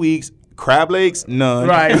about 2 weeks. Crab legs, none.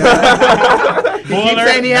 Right. He keeps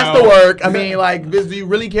saying he has to work. I mean, like, do you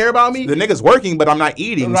really care about me? The nigga's working, but I'm not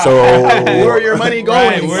eating, Right. so Where are your money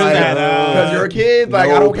going? Where's Like, that? Because you're a kid. Like,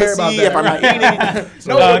 I don't care about that. If I'm not eating.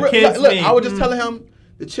 No, kids look, me. I was just telling him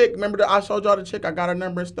the chick. Remember that I showed y'all the chick? I got her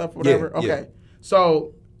number and stuff, whatever. Yeah, Okay, yeah.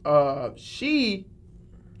 so she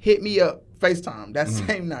hit me up FaceTime that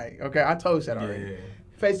same night. Okay, I told you that already.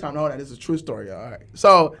 FaceTime, no, this is a true story. All right,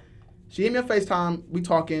 so she hit me up FaceTime. We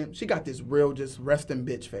talking. She got this real just resting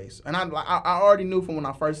bitch face, and I already knew from when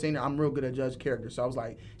I first seen her. I'm real good at judge character, so I was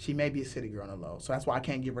like, she may be a city girl on the low, so that's why I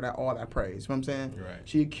can't give her all that praise. You know what I'm saying? Right.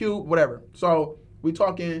 She cute, whatever. So we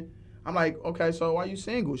talking. I'm like, okay, so why you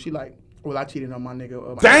single? She like, well, I cheated on my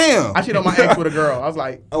nigga. Damn. I cheated on my ex with a girl. I was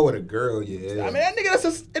like, Oh, with a girl, yeah. I mean, that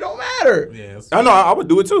nigga, it don't matter. Yes. I know, I would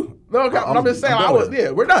do it too. No, I'm just saying, I'm done with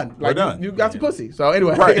it. we're done. Like, done. You got some pussy. So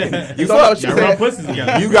anyway, Right. You so fucked. she Y'all run said, pussies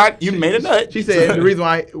together. You made a nut. she said the reason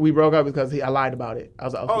why we broke up is because I lied about it. I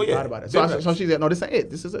was like, Oh, he yeah. lied about it. So she said, no, this ain't it.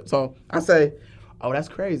 This is it. So I say, oh, that's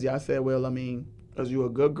crazy. I said, well, I mean, is you a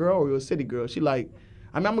good girl or you a city girl? She like,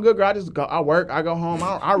 I mean, I'm a good girl. I work, I go home.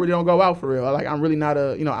 I really don't go out for real. Like, I'm really not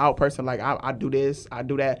a, out person. Like, I do this, I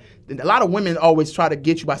do that. A lot of women always try to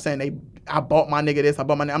get you by saying I bought my nigga this, I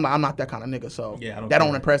bought my nigga. I'm not that kind of nigga. So Yeah, I don't that care.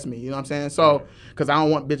 don't impress me. You know what I'm saying? So, because I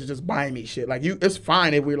don't want bitches just buying me shit. Like, it's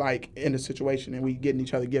fine if we're like in a situation and we getting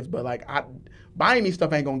each other gifts, but like, buying me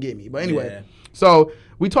stuff ain't gonna get me. But anyway, Yeah. so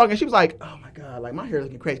we talking. She was like, oh my God, like my hair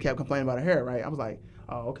looking crazy. Kept complaining about her hair, right? I was like,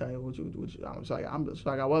 oh, okay. What you? I was like, I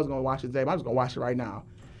was gonna wash it today, but I'm just gonna wash it right now.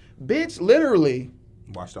 Bitch, literally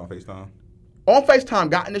Watched it on FaceTime. on FaceTime,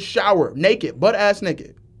 got in the shower, naked, butt ass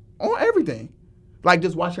naked, on everything. Like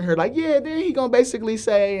just watching her, like, yeah, then he gonna basically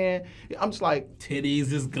say, and I'm just like, Titties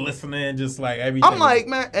just glistening, just like everything. I'm like,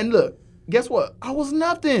 man, and look, guess what? I was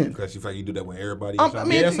nothing. Because you feel like you do that with everybody. I or something.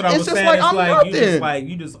 mean, Yeah, that's what I it's was just saying. like, It's I'm like nothing.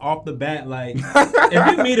 you just off the bat, like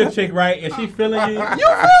if you meet a chick, right, and she feeling you, feel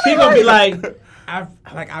she me, gonna be right?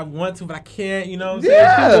 like, I want to, but I can't. You know what I'm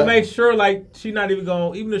Yeah. saying? She will make sure, like, she not even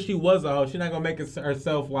gonna, even if she was a hoe, she not gonna make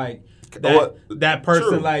herself like that person.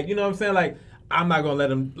 True. Like, you know what I'm saying? Like, I'm not gonna let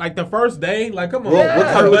him. Like the first day, like, come on. Well, what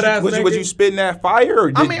kind of, butt-ass was naked. you spitting that fire,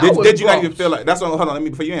 or I mean, I was did you not drunk. even feel like? That's what. Hold on, let me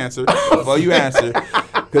before you answer.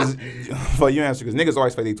 Because niggas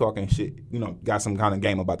always feel they talking shit. Got some kind of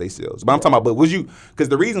game about themselves. But I'm talking about. But was you? Because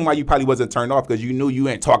the reason why you probably wasn't turned off because you knew you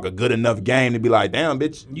ain't talk a good enough game to be like, damn,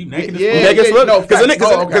 bitch. You naked Yeah, as fuck. Niggas look, no, because facts.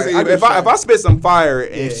 Oh, okay. I if I spit some fire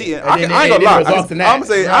and Yeah. she, And I then ain't it gonna lie, results in I'm that. gonna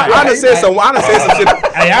say, Right. I done said some shit.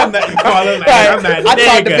 Hey, I'm not. You call it like, I'm not. I talked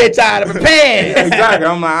the nigga. bitch out of her pants. Exactly.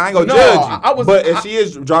 I'm like, I ain't gonna No, judge you. I was- but if she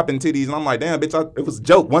is dropping titties, and I'm like, damn, bitch, it was a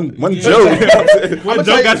joke. One joke. What I'ma joke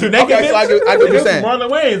tell got you- you naked? okay, so I get what you're It's saying. Marlon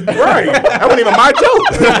Wayans. Right. That wasn't even my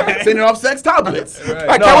joke. Sending off sex tablets.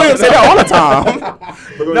 Like, Cat Williams say that all the time.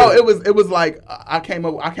 No, it was like I came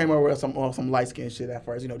over with some light skin shit at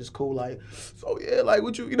first, just cool, like, so yeah, like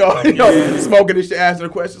what you smoking this shit, asking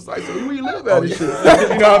the questions like, so where you live at and shit, you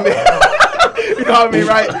know what I mean? You know what I mean,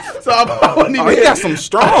 right? So I wasn't even. Oh, he got some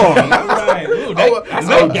strong. Right. Ooh, I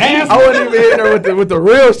that gas. wasn't even hitting her with the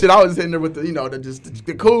real shit. I was hitting her with the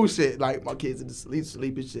the cool shit, like my kids in the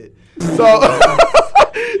sleep and shit. So.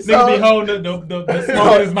 Nigga be holding the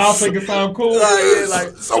smoke in his mouth so it can sound cool. Right, yeah, like,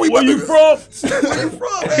 So we Where about you to- from? where you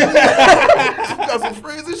from, man? Got some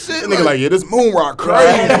friends and shit. That nigga like, yeah, this moon rock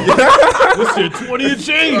crazy. This shit 20 a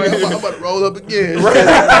chain. I'm about to roll up again.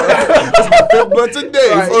 Fifth blunt today.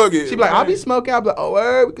 Right. Fuck it. She be like, I'll be smoking. I'll be like, oh,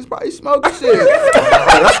 word, we can probably smoke and shit.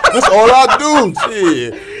 That's all I do.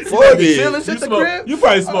 Shit. Fuck Chilling it. shit the crib. You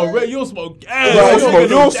probably smoke red. You don't smoke gas. Right, You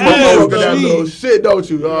don't smoke You no smoking that Jeez. little shit, don't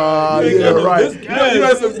you? Yeah, Yeah, right. this You know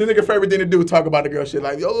gas. that's the nigga favorite thing to do, talk about the girl shit.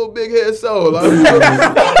 Like, your little big head soul. Like,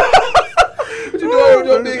 what you doing with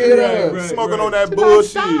your big head ass? Right. Smoking on that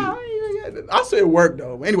bullshit. I said work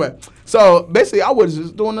though. Anyway, so basically I was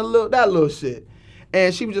just doing that little shit.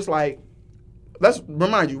 And she was just like, let's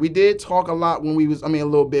remind you, we did talk a lot when we was, a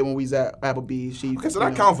little bit when we was at Applebee's. She, Okay, so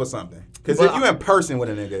that count for something. Because But if you in person with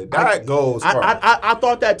a nigga, that goes far. I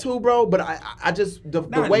thought that too, bro. But I just the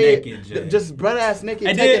Not way naked, Jay. just butt ass naked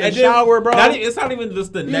And taking a shower, bro. It's not even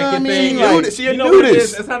just the know what I naked mean? thing. Like, she a you know what it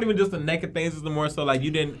nudist. is? It's not even just the naked things. It's the more so like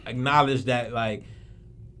you didn't acknowledge that like.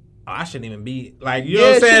 Oh, I shouldn't even be like you know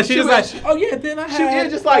what I'm saying. She was like, oh yeah, then I She had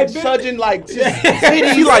was just like been- judging like just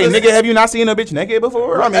titties. She like, nigga, have you not seen a bitch naked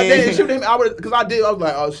before? I And then mean, she would him. I was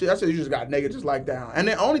like, oh shit. I said you just got naked just like down. And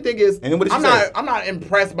the only thing is, And then what did she I'm say? I'm not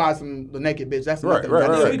impressed by the naked bitch. That's right, nothing. right,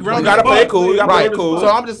 That's right. it. You grown gotta as play fuck. it cool. You gotta Right. play it cool. So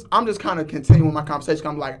I'm just kind of continuing my conversation.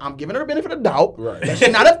 I'm like, I'm giving her the benefit of doubt. Right. That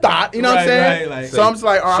she not a thought. You know what I'm Right, saying? right, like- So I'm just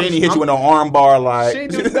like, all right. She ain't hit you with no arm bar like. She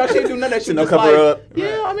ain't do none of that. She no just cover like, up.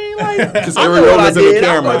 yeah, I mean, like, Just I know what I areolas in the did.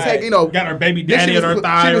 I'm camera. gonna take, got her baby then daddy she on her was,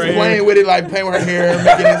 thigh. she was right playing here. with it, like playing with her hair,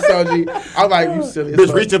 making it soji. I was like, you silly. as Bitch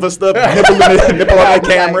fuck. reaching for stuff, nipple on the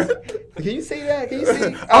camera. Can you see that? Can you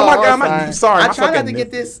see? Oh my God, I'm sorry. I my try not fucking to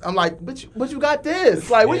get this. I'm like, but you got this.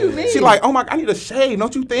 Like, what do you mean? She like, oh my, I need a shave.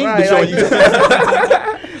 Don't you think? Right, Bitch,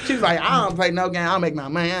 like, she was like, I don't play no game. I'll make my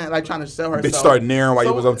money. I ain't, like trying to sell herself. bitch started nearing while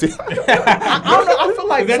you was on TV. I don't know. I feel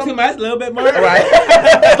like Is that too much? A little bit more? Right.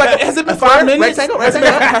 Like, has it been 5 minutes? Rectangle.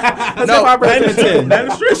 No,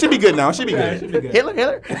 No, it should be good now. It should be Yeah, it good. should be good.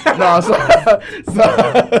 Hitler. No,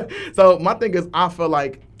 so my thing is, I feel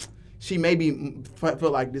like she maybe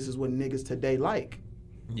feel like this is what niggas today like.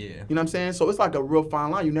 Yeah. You know what I'm saying? So it's like a real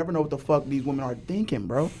fine line. You never know what the fuck these women are thinking,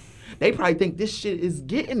 bro. They probably think this shit is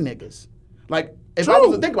getting niggas. Like, if I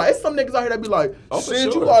was to think about it, it's some niggas out here that be like, Oh, for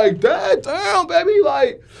shit, sure. you like that? Damn, baby.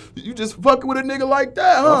 Like, you just fucking with a nigga like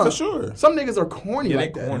that, huh? Oh, for sure. Some niggas are corny Yeah,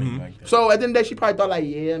 like they that. corny like that. So at the end of the day, she probably thought like,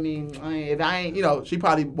 yeah, I mean, if I ain't, she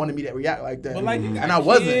probably wanted me to react like that. But like, you got and I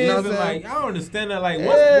wasn't, you know kids what I'm and, saying? like, I don't understand that. Like,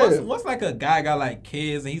 Yeah. what's like a guy got like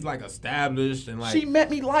kids and he's like established and like She met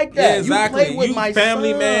me like that. yeah, exactly. You played with my family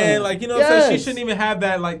son. man, like you know what I'm saying. She Yes. shouldn't even have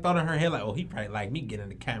that like thought in her head like, oh, he probably like me getting in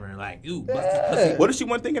the camera and like, ooh, bust his pussy. Yeah. What if she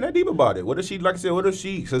wasn't thinking that deep about it? What if she, like I said, what if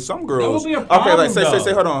she, because some girls. would be a okay, problem, like, say,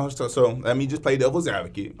 though. hold on. So let me just play devil's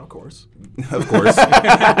advocate. Of course. Of course.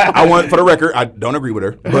 I want, for the record, I don't agree with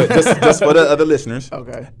her, but just for the other listeners.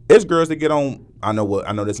 Okay. It's girls that get on, I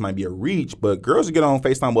know this might be a reach, but girls that get on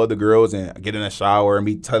FaceTime with other girls and get in a shower and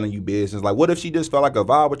be telling you business. Like, what if she just felt like a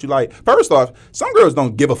vibe with you? Like, first off, some girls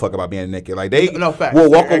don't give a fuck about being naked. Like, they No, facts. will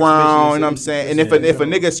walk They're around, you know what I'm exhibitionist. saying? And if a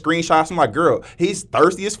nigga screenshots, I'm like, girl, he's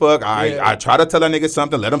thirsty as fuck. I try to tell that nigga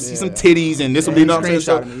something, let him see some titties, and this will be, you know what I'm saying?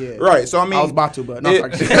 So, Screenshotted me, yeah. right, so I mean. I was about to, but no,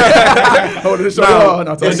 it- sorry. I wanted to show y'all.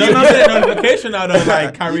 No, But you know what I'm saying? Notification out of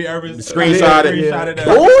like Kyrie Irving Screenshotted. it.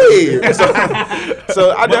 Boy,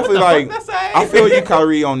 so I definitely the like. fuck that say? I feel you,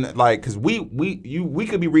 Kyrie, on like because we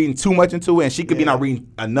could be reading too much into it, and she could be not reading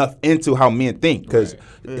enough into how men think. Because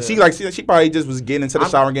she probably just was getting into the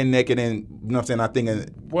shower and getting naked, and you know what I'm saying. I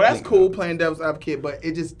thinking. Well, that's cool playing devil's advocate, but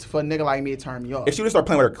it just for a nigga like me, it turned me off. If she would start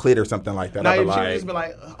playing with her clit or something like that, Now, I'd if be she would like. just be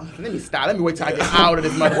like, let me stop. Let me wait till I get out of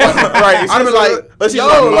this motherfucker. Right, I'd be like, let's yo,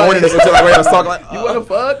 just like, like, this until I was talking like, you want to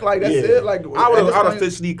fuck? Like, that's it? Like, I would at this have point-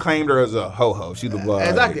 officially claimed her as a ho-ho. She's the blood.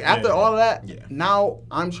 Exactly. After Yeah. all of that, Yeah. now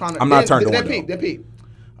I'm trying to. I'm not turned on, Then though. Pete.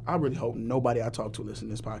 I really hope nobody I talk to listen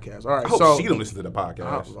to this podcast. All right, I hope so she don't listen to the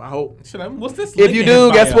podcast. I hope. What's this? If link you in do,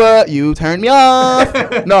 his guess bio? what? You turned me off.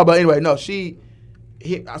 No, but anyway, no, so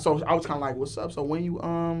I was kind of like, what's up? So when you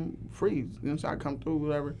free, you know what I'm saying? I come through,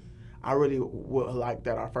 whatever. I really would like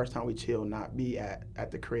that our first time we chill not be at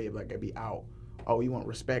the crib, like it be out. Oh, you want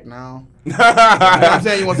respect now? You know what I'm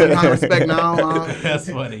saying? You want some kind of respect now? That's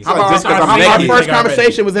funny. I'm like, just 'cause I'm Our naked. first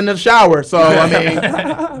conversation was in the shower, so I mean,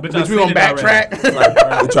 But bitch, we gonna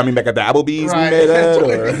backtrack. You trying me back at the Applebee's Right. we met at?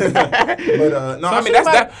 Or? But no, I mean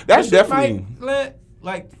that's definitely.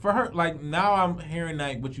 Like for her, like now I'm hearing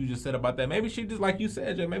like what you just said about that. Maybe she just like you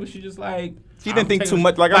said, Jay. Maybe she just like She didn't think taking too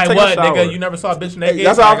much, like, I'm like taking what, a shower. nigga? You never saw a bitch naked.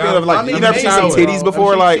 That's how I feel. Like, I mean, you never maybe, seen some bro. titties before? I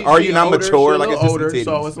mean, Like, are you not older, mature? she Like, a it's little just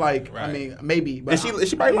some older, so titties. it's like, I Right. mean, maybe. But And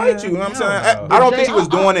she probably liked you. You know what I'm saying? hell no. I don't Jay, think she was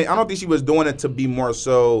I- doing it. I don't think she was doing it to be more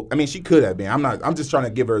so. I mean, she could have been. I'm just trying to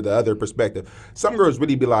give her the other perspective. Some girls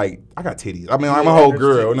really be like, I got titties. I mean, I'm a Yeah, whole there's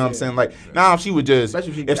girl. titties, You know what I'm yeah. saying? Like, now if she would just,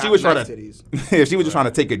 Especially if if she she got was trying nice to, titties. if she was just trying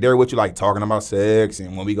to take it there with you, like talking about sex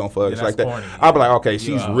and when we gonna fuck, Yeah, shit like that's that, corny. I'd be like, okay,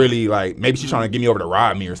 she's Yeah. really like, maybe she's trying to get me over to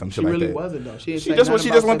ride me or some she shit like really that. wasn't though. She She just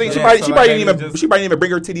one thing. She Yeah, probably so she like probably maybe didn't even just- she probably didn't even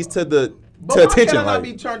bring her titties to But attention. Why can I not Like,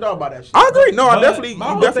 be turned off by that shit? I agree. No, I But definitely, my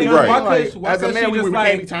you whole definitely thing is right. why Like, can't- why as a can't man, she we just, can't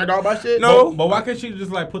like- be turned off by shit. No. But why can't she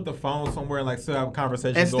just like put the phone somewhere and like still have a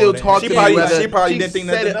conversation And going still there? talk She to probably- me. Whether she probably didn't think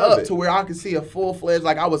set nothing it of up it. to where I could see a full fledged.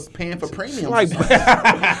 Like I was paying for premium. Like,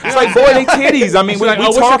 it's like boy, they titties. I mean, we like, oh,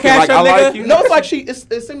 what's your talking cash like I up, like nigga? you. No, it's like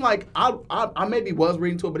it seemed like I maybe was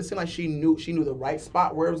reading to it, but it seemed like she knew the right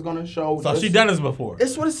spot where it was gonna show. So this. she done this before.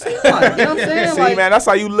 It's what it seemed like. You know what I'm saying? See, Like, man, that's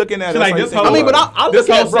how you looking at it. She like, That's this how you whole- I mean, but think I This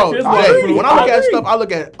look whole at bro. section is Jay, bulletproof. when I look I at agree. stuff, I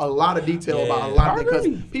look at a lot of detail about a lot of I things because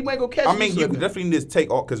agree. people ain't gonna catch. I mean, you slipping. definitely need to take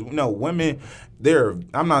all because women. They're.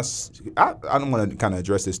 I'm not. I don't want to kind of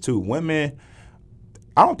address this too. Women.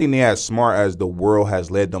 I don't think they're as smart as the world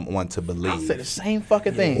has led them on to I believe. say the same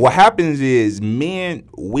fucking thing. What happens is men,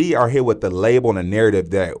 we are here with the label and the narrative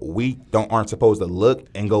that we aren't supposed to look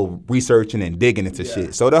and go researching and digging into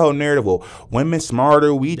shit. So the whole narrative of women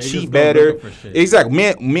smarter, we just cheat go better. looking for shit. Exactly.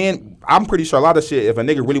 Men, I'm pretty sure a lot of shit, if a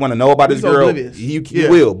nigga really want to know about this He's girl, oblivious. you Yeah.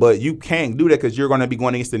 will. But you can't do that because you're going to be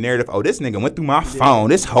going against the narrative. Oh, this nigga went through my phone.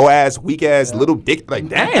 This hoe ass, weak ass little dick. Like,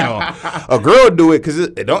 damn. A girl do it because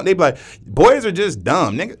they be like, boys are just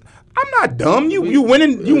dumb, nigga. I'm not dumb. You went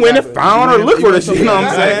and found or looked for this shit. You know what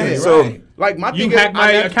I'm saying? So. Like my You thing hacked is,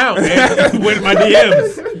 my account, man, with my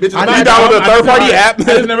DMs. Bitch, I'm you not downloaded dumb. a third-party app. I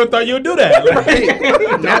just never thought you would do that. Like,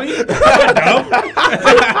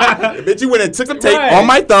 Bitch, you went and took some tape Right. on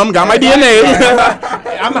my thumb, got my DNA.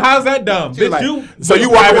 how's that dumb? Bitch, like, you. so you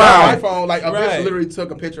walk on around. my phone, like a bitch Right. literally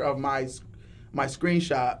took a picture of my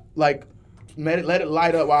screenshot, like let it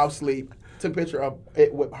light up while I was asleep. Took a picture of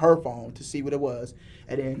it with her phone to see what it was,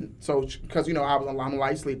 and then because I'm a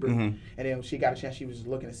light sleeper, and then she got a chance. She was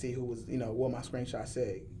looking to see who was what my screenshot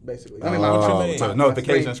said, basically. Oh, mean? so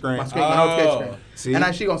notification screen. My notification screen. See? And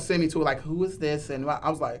then she gonna send me to like, who is this? And I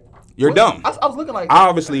was like, You're what? dumb. I was looking like.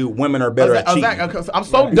 Obviously, women are better at cheating. Exactly, I'm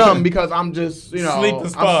so dumb because I'm just Sleep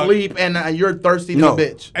as fuck. I'm asleep and you're thirsty to No. a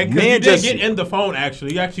bitch. And 'cause Men you didn't just- get in the phone,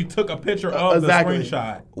 actually. You actually took a picture of Exactly. the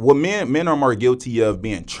screenshot. Well, men are more guilty of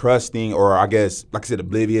being trusting, or I guess, like I said,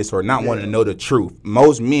 oblivious, or not wanting to know the truth.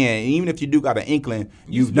 Most men, even if you do got an inkling,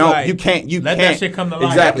 you be don't, like, you can't. let that shit come to light.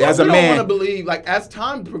 Exactly. As a we don't want to man, believe, like, as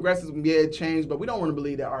time progresses, it changed, but we don't want to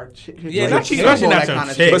believe that our chick. Yeah, not cheating. Especially not that your kind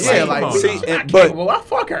of chick. shit. But Yeah, see, like, come on see, now. but But- well, I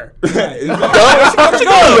fuck her. she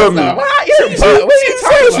gonna love me. Why? She said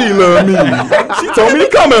she loved me. She told me to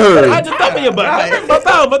come at her. I just thump in your butt.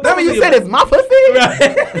 But Remember you said it's my pussy?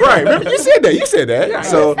 Right. Remember you said that. You said that. Yeah,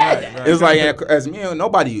 So I said that. it's like as men,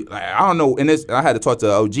 nobody. Like, I don't know. And this, I had to talk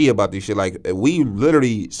to OG about this shit. Like we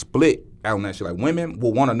literally split out on that shit. Like women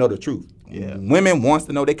will want to know the truth. Yeah. Women wants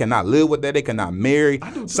to know they cannot live with that. They cannot marry.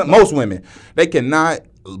 Most women they cannot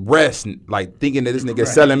rest like thinking that this nigga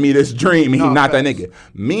is selling me this dream and he not that nigga.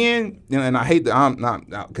 Men, and I hate that I'm not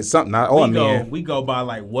because something not all men. We go by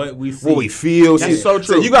like what we see. What we feel. That's See, so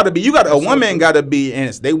true. you gotta a woman gotta be,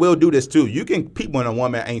 and they will do this too. You can peep when a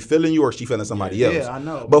woman ain't feeling you or she feeling somebody else. Yeah, I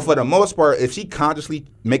know. But for the most part, if she consciously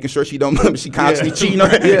making sure she don't, she constantly cheating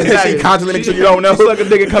on, Yeah, exactly. she constantly making sure you don't know. Suck a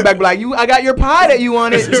dick and come back be like, I got your pie that you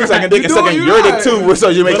wanted. She's sucking dick and You sucking doing your right. dick too, so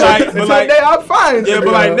you make But sure. like- but like- Today I'm fine. Yeah, but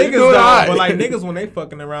like niggas, You doing though, all right. but like niggas when they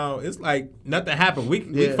fucking around, it's like nothing happened. We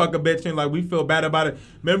Yeah. fuck a bitch and like we feel bad about it.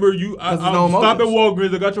 Remember you? I there's no stopped at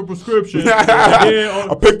emotions. Walgreens. I got your prescription.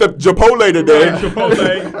 I picked up Chipotle today.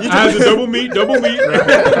 Chipotle. I had the double meat. You know what I'm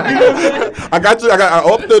saying? I got you. I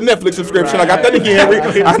upped the Netflix subscription. I got that again.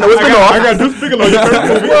 I know it's been off. I got Deuce Bigelow. Your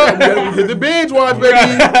favorite movie. Hit the binge watch,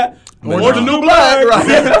 baby. Orange the New Black, right?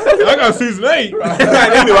 I got season 8. Anyway,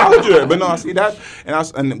 I would do it, but no, see that,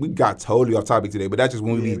 and we got totally off topic today. But that's just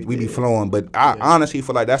when we be flowing. But I honestly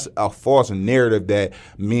feel like that's a false narrative that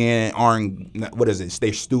men aren't. What is it?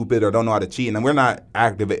 Stay stupid or don't know how to cheat. And we're not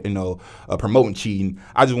active, promoting cheating.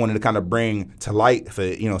 I just wanted to kind of bring to light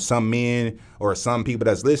for some men or some people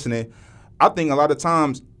that's listening. I think a lot of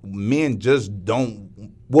times men just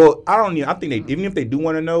don't. Well, I don't. I think they even if they do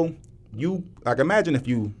want to know, you like imagine if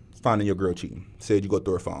you finding your girl cheating. Said you go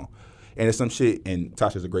through her phone. And it's some shit, and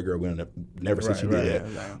Tasha's a great girl. We don't never said she did that.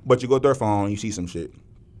 Right. But you go through her phone, you see some shit.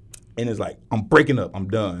 And it's like, I'm breaking up. I'm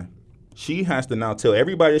done. She has to now tell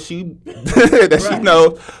everybody that she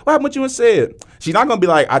knows, what happened with you and said? She's not going to be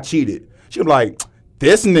like, I cheated. She'll be like,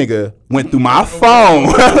 this nigga went through my phone.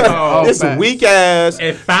 This weak ass,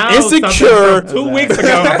 insecure. 2 weeks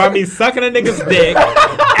ago about me sucking a nigga's dick.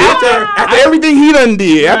 After everything he done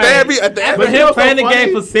did. Right. But him playing the so game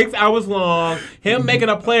funny. for 6 hours long, him making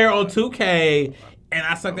a player on 2K, and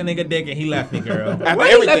I sucked a nigga dick and he left me, girl. After Why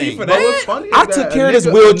he left everything. you for But what's that? funny is I that took a care of this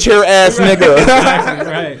nigga- wheelchair ass nigga.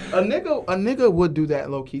 Right. A nigga would do that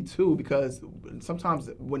low key too, because sometimes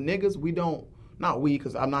with niggas we don't, not we,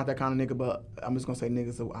 because I'm not that kind of nigga, but I'm just gonna say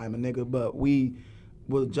niggas, so I'm a nigga, but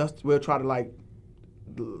we'll try to like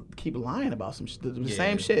keep lying about some the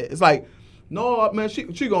same shit. It's like, no man, she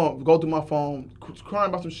gonna go through my phone crying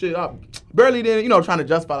about some shit. I barely did, trying to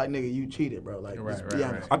justify like, nigga, you cheated, bro. Like, Right, just be right,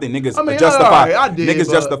 honest. I think niggas I mean, justify. I did, niggas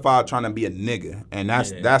but- justify trying to be a nigga, and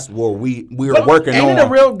that's where we're But working ain't on. it a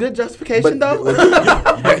real good justification though?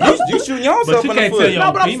 you shooting yourself But you in the can't foot. tell your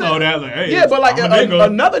No, but I'm female saying- that, like, hey, Yeah, but like I'm a nigga.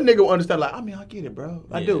 another nigga will understand. Like, I mean, I get it, bro.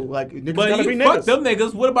 I do. Like, niggas But gotta you be fuck niggas. them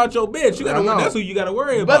niggas. What about your bitch? You I gotta. know. That's who you gotta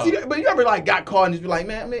worry about. But you ever like got caught and just be like,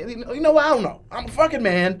 man, you know what? I don't know. I'm a fucking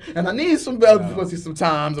man, and I need some pussy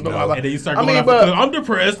sometimes. And then you start going I mean, off but because I'm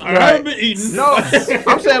depressed. I Right. haven't been eating. no,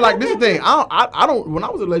 I'm saying like this is the thing. I don't. When I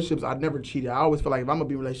was in relationships, I never cheated. I always feel like if I'm gonna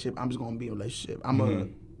be in a relationship, I'm just gonna be in a relationship. I'm gonna,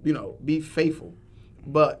 be faithful.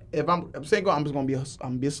 But if I'm single, I'm just gonna be a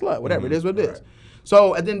slut. Whatever it is, what it is.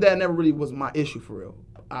 So and then that never really was my issue for real.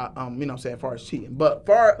 What I'm saying, as far as cheating. But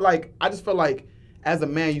I just feel like as a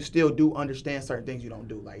man, you still do understand certain things you don't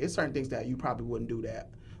do. Like it's certain things that you probably wouldn't do that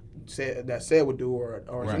said would do, or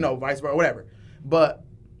Right. vice versa, whatever. But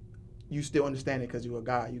you still understand it because you're a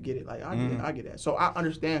guy. You get it. Like I get that. So I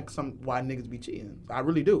understand why niggas be cheating. I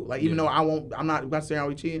really do. Like even though I'm not saying I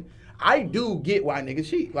be cheating. I do get why niggas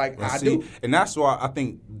cheat. Like I do. And that's why I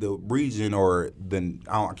think the reason or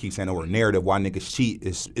I keep saying the word narrative why niggas cheat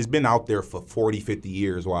it's been out there for 40, 50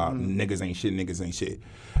 years why niggas ain't shit.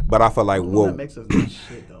 But I feel like that makes us not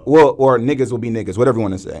shit though. Or niggas will be niggas, whatever you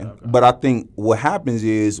want to say. Okay. But I think what happens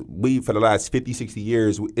is for the last 50, 60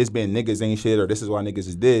 years, it's been niggas ain't shit or this is why niggas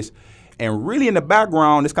is this. And really in the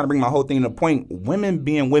background, this kind of bring my whole thing to the point, women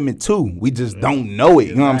being women too. We just don't know it.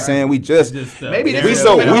 You know what I'm saying? We just maybe we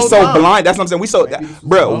so blind. That's what I'm saying.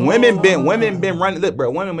 Women been running. Look,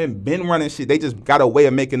 bro, women been running shit. They just got a way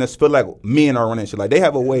of making us feel like men are running shit. Like they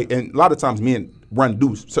have a way, and a lot of times men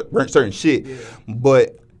do certain shit. Yeah.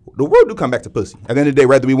 But the world do come back to pussy. At the end of the day,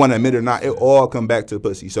 whether we want to admit it or not, it all come back to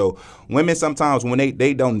pussy. So women sometimes when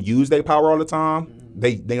they don't use their power all the time,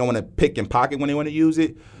 they don't want to pick and pocket when they want to use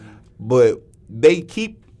it. But they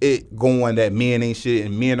keep it going that men ain't shit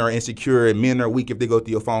and men are insecure and men are weak if they go through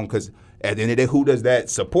your phone because at the end of the day, who does that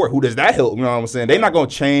support? Who does that help? You know what I'm saying? They're not going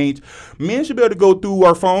to change. Men should be able to go through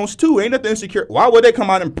our phones too. Ain't nothing insecure. Why would they come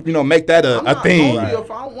out and make that a thing? I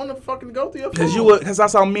don't want to fucking go through your phone. Because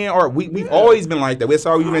that's how men are. We've always been like that. That's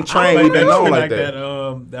how we've been trained. We've been known like that.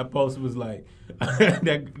 That post was like,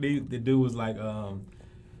 the dude was like,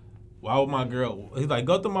 why would my girl? He's like,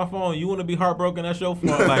 go through my phone. You want to be heartbroken? That's your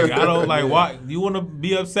phone. Like I don't like. Why you want to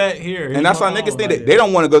be upset here? And that's why niggas think that they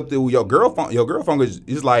don't want to go through your girl phone. Your girl phone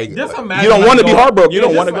is like just you don't want to be heartbroken. You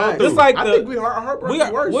don't want to go through. Just like I think we are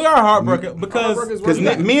heartbroken. We are heartbroken because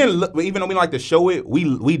men, even though we like to show it,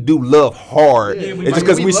 we do love hard. Yeah, it's just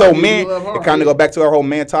because we so men. It kind of go back to our whole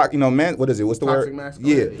man talk. Man, what is it? What's the word?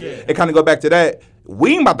 Yeah. It kind of go back to that.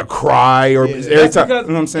 We ain't about to cry or every time. You know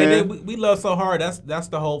what I'm saying? And we love so hard. That's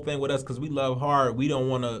the whole thing with us because we love hard. We don't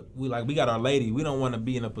want to. We got our lady. We don't want to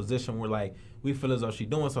be in a position where like we feel as though she's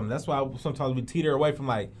doing something. That's why sometimes we teeter away from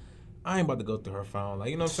like I ain't about to go through her phone.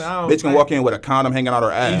 Like you know what I'm saying? Bitch can walk in with a condom hanging out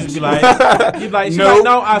her ass. You just be like,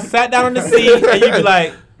 no, I sat down on the seat, and you be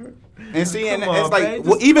like. And see, and it's like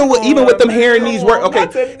even with them hearing these words,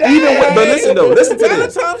 okay. But listen to this.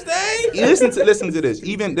 Valentine's Day. Listen to this.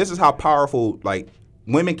 Even this is how powerful like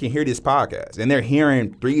women can hear this podcast, and they're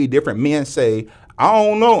hearing 3 different men say, "I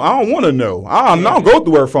don't know, I don't want to know. I don't go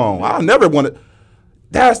through her phone. I never want to."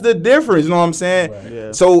 That's the difference. You know what I'm saying? Right.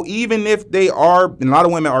 Yeah. So even if they are, and a lot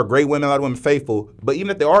of women are great women, a lot of women faithful, but even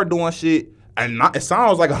if they are doing shit. And it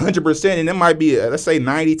sounds like 100%, and it might be, let's say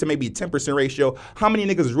 90 to maybe 10% ratio. How many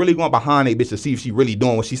niggas is really going behind a bitch to see if she really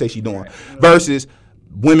doing what she say she doing? Versus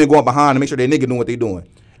women going behind to make sure they nigga doing what they doing.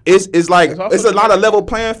 It's like, it's a lot of level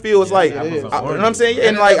playing field. It's like, you know what I'm saying?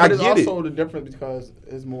 And like, I get it. But it's also the difference because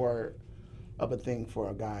it's more of a thing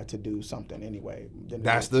for a guy to do something anyway.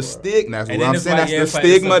 That's the stigma. That's what I'm saying. That's the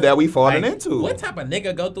stigma that we falling into. What type of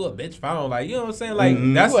nigga go through a bitch phone? Like, you know what I'm saying? Like,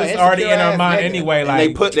 that's just already in our mind anyway.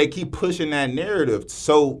 Like, they keep pushing that narrative.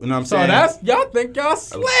 So, you know what I'm saying? So that's, y'all think y'all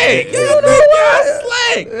slick. You know y'all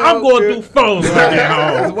slick. I'm going through phones right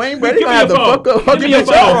now. Wayne Brady gonna have to fuck up. Give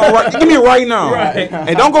me it right now.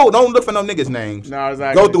 And don't look for no niggas' names. No,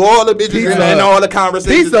 exactly. Go through all the bitches and all the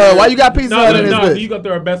conversations. Pizza. Why you got pizza in this bitch? You go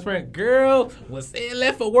through her best friend. Girl, when Sid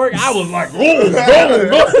left for work, I was like, that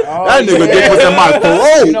nigga dick was in my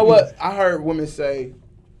throat. You know what? I heard women say,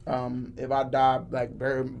 if I die, like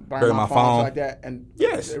burn my phone like that, and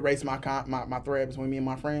erase my thread between me and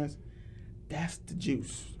my friends. That's the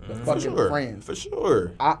juice. The fucking friends. For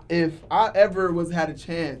sure. If I ever had a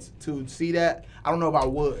chance to see that, I don't know if I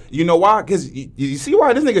would. You know why? Because you see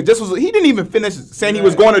why this nigga he didn't even finish saying he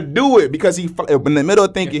was going to do it because in the middle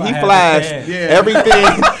of thinking, he flashed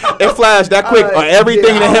everything. It flashed that quick on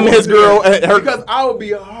everything to him and his girl. Because I would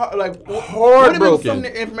be heartbroken. What if there was some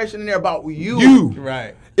information in there about you?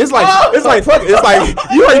 Right. It's like fuck. It's like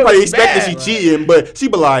you already probably expected she cheating, but she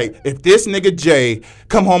be like, if this nigga Jay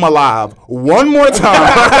come home alive one more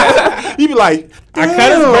time, you be like, damn. I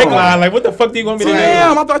cut his brake line. Like, what the fuck do you want me to do?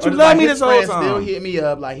 Damn, I thought you loved me this whole time. Still hit me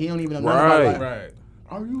up like he don't even know nothing about right.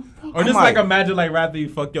 Are you? Or just like imagine like rather you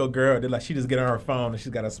fuck your girl, then like she just get on her phone and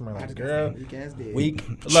she's got a smile like girl, week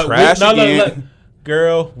trash look,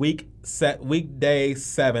 girl, weekday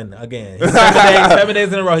 7 again. 7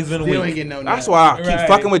 days in a row. He's been weak. That's why I keep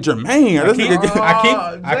fucking with Jermaine.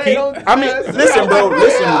 I mean, listen,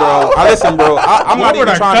 bro.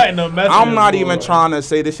 I'm not even trying to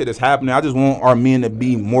say this shit is happening. I just want our men to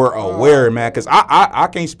be more aware, man. Because I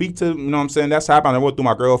can't speak to, you know what I'm saying, that's happening. I went through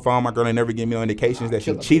my girl phone. My girl ain't never give me no indications that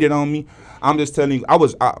she cheated on me. I'm just telling you,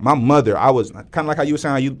 my mother, I was kind of like how you were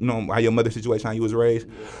saying, how your mother's situation, how you was raised.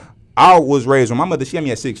 I was raised when my mother, she had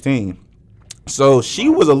me at 16. So she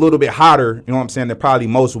was a little bit hotter, you know what I'm saying, than probably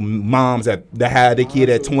most moms that had their kid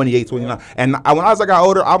at 28, 29. And when I got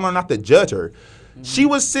older, I learned not to judge her. She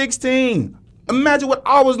was 16. Imagine what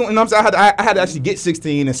I was doing. You know what I'm saying? I had to actually get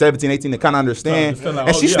 16 and 17, 18 to kind of understand.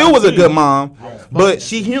 And she still was a good mom, but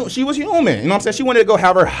she was human. You know what I'm saying? She wanted to go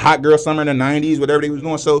have her hot girl summer in the 90s, whatever they was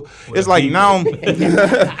doing. So it's like now,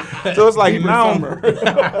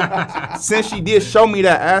 since she did show me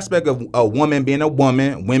that aspect of a woman being a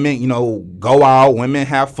woman, women, you know, go out, women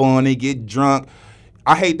have fun, they get drunk.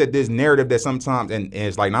 I hate that this narrative that sometimes, and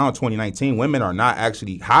it's like now in 2019, women are not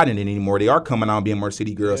actually hiding it anymore. They are coming out and being more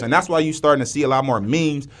city girls. And that's why you're starting to see a lot more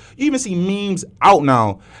memes. You even see memes out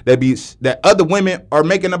now that other women are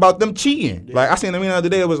making about them cheating. Yeah. Like I seen the meme the other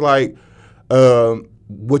day, it was like,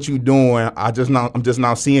 what you doing? I'm just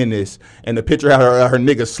now seeing this. And the picture had her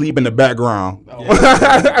nigga sleep in the background. Oh,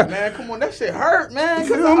 man, come on, that shit hurt, man.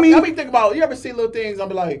 Cause I be thinking about, you ever see little things, I'll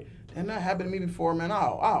be like, and that happened to me before, man.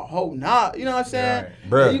 I hope not. You know what I'm saying? Right.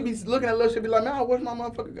 Bro. You be looking at little shit, be like, man, I wish my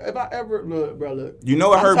motherfucker, if I ever, look. You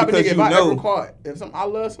know it hurt because you know. I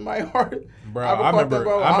love somebody hard, bro, I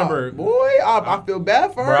remember. I feel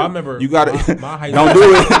bad for her. Bro, I remember. You got it. Don't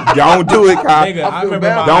do it. Don't do it, Kyle. Nigga, I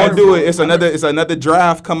remember don't do it. It's another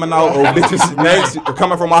draft coming out or bitches next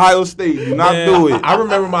coming from Ohio State. Do not do it. I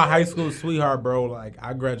remember my high school sweetheart, bro. Like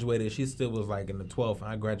I graduated. She still was like in the 12th, and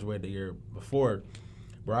I graduated the year before.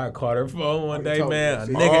 Bro, I caught her phone one day, man. A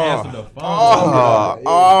nigga answered the phone.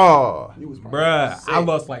 Bruh, I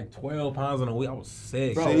lost like 12 pounds in a week. I was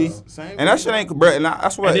sick. Bro, and that shit ain't, bro. And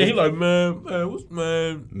that's what. And then he like, man, what's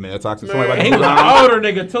man? Man, talk to somebody about. And he was an older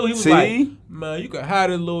nigga too. He was like, man, you can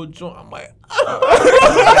hide this little joint. I'm like, you know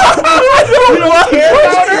what?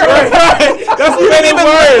 That's what made it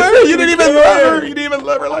worse. You didn't even love her. You didn't even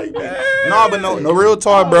love her like that. No, but no real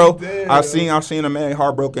talk, bro. I've seen a man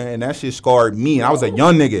heartbroken, and that shit scarred me. And I was a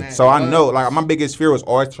young nigga, man, so I know. Like my biggest fear was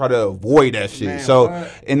always try to avoid that shit. Man, so,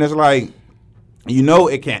 and it's like, you know,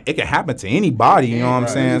 it can happen to anybody. You know what I'm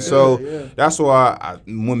saying? So that's why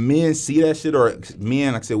when men see that shit, or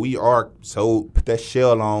men, like I said, we are so put that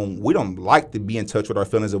shell on. We don't like to be in touch with our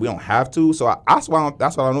feelings, and we don't have to. So that's why I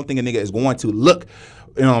don't think a nigga is going to look.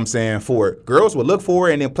 You know what I'm saying? For it. Girls will look for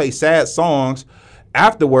it and then play sad songs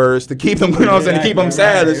afterwards to keep them, you know what I'm saying, to keep them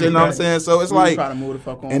sad, you know what I'm saying? So it's like,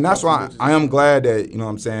 and that's why I am glad that, you know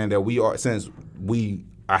what I'm saying, that we are, since we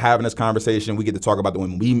are having this conversation, we get to talk about the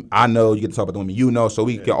women I know, you get to talk about the women you know, so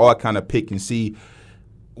we can all kind of pick and see,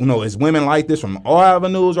 you know, is women like this from all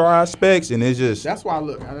avenues or aspects, and it's just. That's why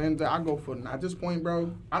I go for, at this point,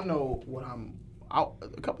 bro, I know what a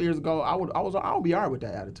couple years ago, I would be alright with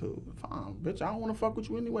that attitude. Fine, bitch, I don't want to fuck with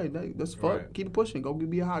you anyway. Let's fuck, keep it pushing, go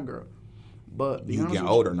be a hot girl. But you getting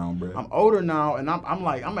older now, bro. I'm older now, and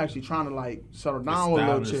I'm actually trying to like settle down with a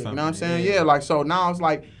little chick. You know what I'm saying? Yeah, like so now it's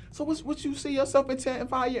like, so what you see yourself in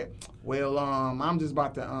 5 years? Well, I'm just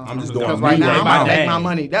about to. I'm just doing right now. I'm about to make my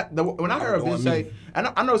money. When I heard a bitch say, and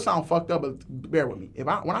I know it sounds fucked up, but bear with me.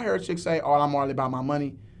 When I heard a chick say, "Oh, I'm all about my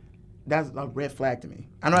money," that's a red flag to me.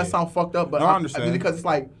 I know that sounds fucked up, but I understand because it's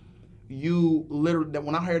like. You literally,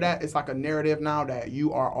 when I hear that, it's like a narrative now that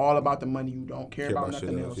you are all about the money. You don't care about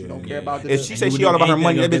nothing else. You don't care about this. If she say she all about her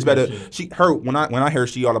money, that bitch better. When I hear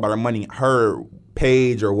she all about her money, her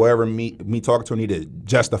page or wherever me talking to her need to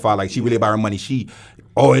justify like she really about her money. She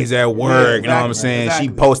always at work, you know what I'm saying? Exactly.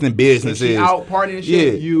 She posting businesses. She out partying and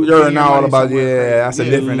shit. You're not all about that's a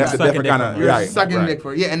different kind of you're sucking dick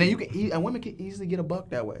for. Yeah, and then you can and women can easily get a buck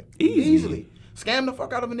that way. Easily. Scam the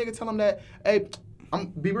fuck out of a nigga, tell him that, hey,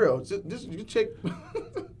 be real. This chick.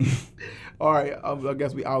 All right, I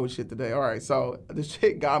guess we always shit today. All right, so this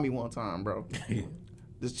chick got me one time, bro.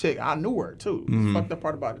 This chick, I knew her too. Fucked up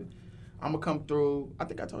part about it. I'm gonna come through. I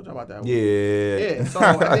think I told you about that one. Yeah. So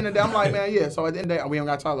at the end of the day, I'm like, man, yeah. So at the end of the day, we don't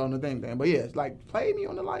got to talk on the thing, but yeah, it's like play me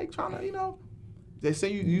on the like, trying to, you know. They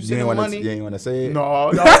say you send them money. You ain't want to say it?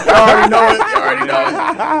 No, you already know it. You already know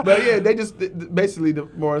it. But yeah, they just, basically, the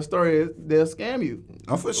moral of the story is they'll scam you.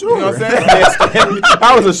 Oh, for sure. You know what I'm saying?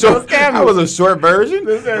 I was a short version.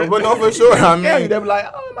 But no, for sure. I mean, they'll be like,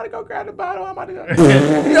 oh, I'm about to go grab the bottle. I'm about to go. You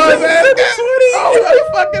know what I'm saying? Oh, you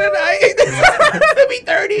fucking tonight. It'll be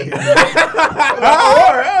 30.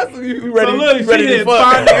 You ready to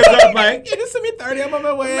fuck? 5 niggas up like, yeah, just send me 30. I'm on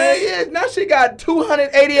my way. Man, yeah. Now she got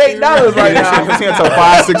 $288 right now. She gonna tell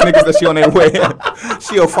 5-6 niggas that she on their way.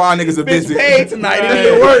 She'll 5 niggas a visit. Bitch paid tonight. Didn't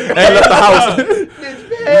even work. And left the house. Bitch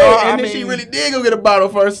paid. And then she really did go get a bottle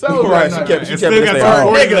for herself. Right. She kept it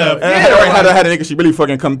nigga. Had a nigga she really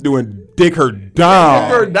fucking come through and dick her down.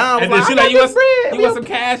 Dick her down. And then she like, you want some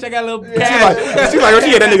cash? I got a little cash. She like,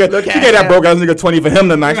 she gave that nigga, she gave that broke ass nigga 20 for him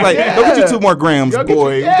tonight. She's like, go get you 2 more grams,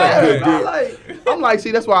 boy. I'm like,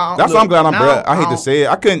 see, that's why. That's why I'm glad I'm bro. I hate to say it.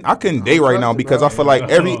 I couldn't date right now because I feel like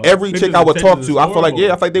every chick I would talk to, I feel like I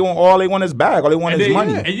feel like they want his bag, all they want is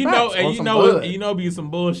money. And you know, be some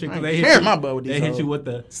bullshit because they hit you. They hit you with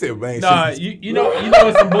the. Nah, you know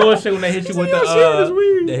it's some bullshit when they hit you with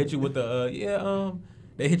the. They hit you with the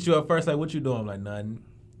They hit you up first like, what you doing? I'm like, nothing.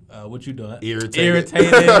 What you doing? Irritated.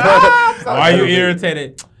 Why are you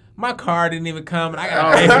irritated? My car didn't even come, and I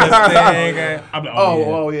gotta pay for this thing. I'm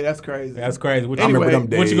like, yeah, that's crazy. That's crazy. What you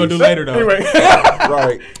gonna do later though? Anyway.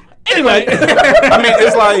 Right. Anyway, I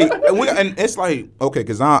mean, it's like okay,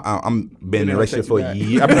 because I'm been in a relationship for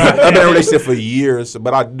years. I've been in a relationship for years,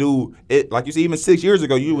 but I do it like you see. Even 6 years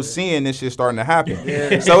ago, you was seeing this shit starting to happen.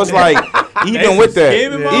 Yeah. So it's like even with that,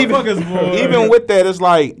 even with that, it's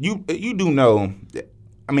like you do know.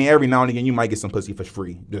 I mean, every now and again, you might get some pussy for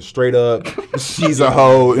free. Just straight up, she's a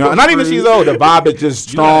hoe. You know, not even she's a hoe. The vibe is just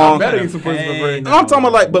strong. Better get some pussy for free. I'm talking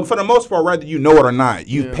about like, but for the most part, whether you know it or not,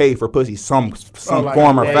 you pay for pussy some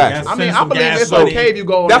form or fashion. I mean, I believe it's okay if you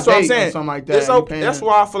go on a date or something like that. It's okay. That's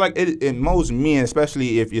why I feel like it most men,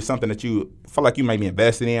 especially if it's something that you feel like you might be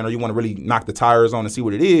invested in or you want to really knock the tires on and see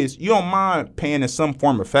what it is, you don't mind paying in some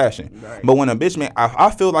form of fashion. Right. But when a bitch, man, I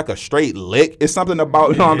feel like a straight lick. It's something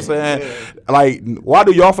about, you know what I'm saying? Yeah. Like, why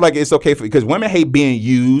do y'all feel like it's okay because women hate being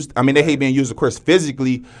used. I mean, they hate being used, of course,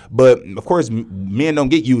 physically, but of course, men don't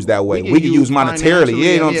get used that way. We get used monetarily.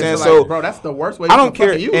 Yeah, you know what I'm saying? So, like, bro, that's the worst way. I don't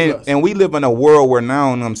care. And we live in a world where now,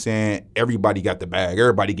 you know what I'm saying, everybody got the bag.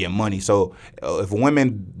 Everybody get money. So if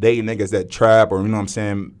women date niggas that trap or, you know what I'm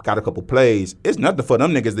saying, got a couple plays, it's nothing for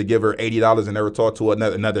them niggas to give her $80 and never talk to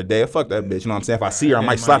her another day. Fuck that bitch. You know what I'm saying? If I see her, I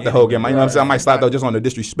might slap the hoe again. You know what I'm saying? I might slap her just on the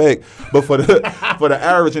disrespect. But for the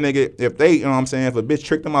average nigga, if they, you know what I'm saying, if a bitch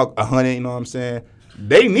tricked them out 100, you know what I'm saying,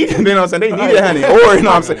 they need it, you know what I'm saying? They need it, honey. Or, you know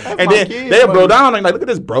what I'm saying? And then they'll bro down and like, look at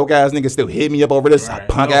this broke ass nigga still hit me up over this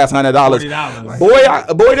punk ass $100.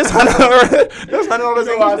 Boy, this $100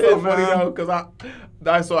 ain't so funny though, because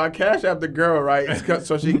so I cash app the girl, right?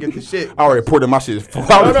 So she can get the shit. I already reported my shit.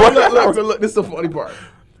 Look, this is the funny part.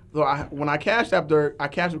 So when I cashed app her, I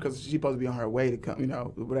cashed her because she's supposed to be on her way to come, you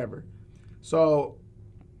know, whatever. So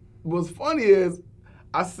what's funny is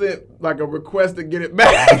I sent like a request to get it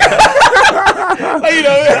back. Like, you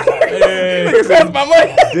know, request my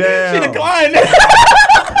money. Damn. She declined it.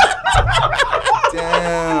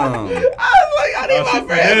 Damn. I was like, I need my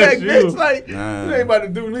friend back, bitch. Like, you ain't about to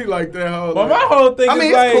do me like that, hoe. But my whole thing is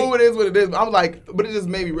it's like, cool, it is what it is. But I'm like, but it just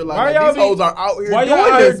made me realize like, these hoes are out here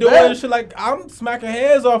doing this, this shit. Like, I'm smacking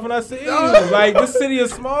heads off when I see you. Like, this city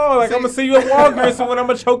is small. Like, I'm gonna see you at Walgreens, and when I'm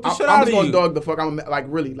gonna choke the shit out of you. I'm just gonna dog the fuck. I'm like,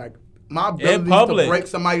 really, like, my ability to break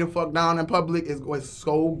somebody the fuck down in public is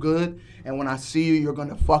so good. And when I see you, you're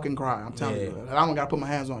gonna fucking cry. I'm telling you. I don't gotta put my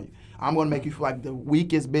hands on you. I'm gonna make you feel like the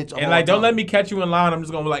weakest bitch. And like, don't let me catch you in line. I'm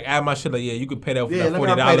just gonna like add my shit. Like, you could pay that for that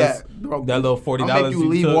 $40. That little $40. I'll make you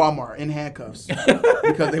leave Walmart in handcuffs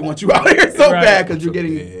because they want you out here so bad because you're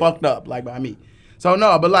getting fucked up like by me. So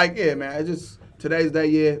no, but like man, it's just today's day.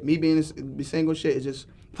 Yeah, me being single shit is just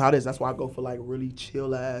how it is. That's why I go for like really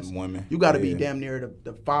chill ass women. You got to be damn near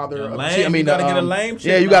the father of. I mean, you gotta get a lame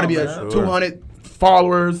shit. Yeah, you got to be a 200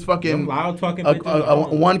 followers, fucking loud talking,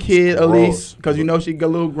 one kid at least, because you know she got a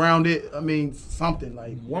little grounded. I mean, something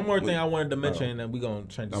like. One more thing I wanted to mention, and we gonna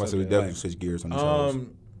change. I'm we definitely switch gears on this.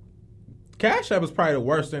 Cash App is probably the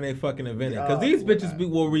worst thing they fucking invented, because these bitches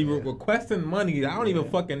will be requesting money. I don't even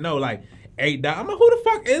fucking know, like $8. I'm like, who the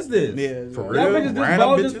fuck is this? Yeah, for real. Random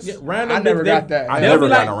bitches. Random. I never got that. I never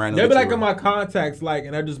got no random. They'll be like in my contacts, like,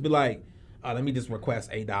 and I'll just be like, let me just request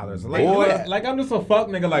 $8. Like I'm just a fuck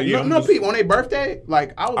nigga. Like, no people on their birthday.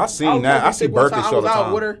 Like I see birthday show. I was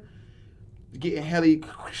out with her, getting heli,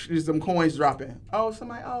 some coins dropping.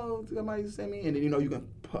 Somebody send me, and then you know you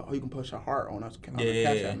can push a heart on us.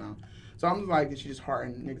 Cash App now. So I'm like, she just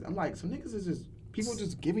hearting niggas. I'm like, some niggas is just people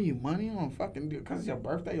just giving you money on fucking because it's your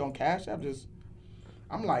birthday on Cash App. Just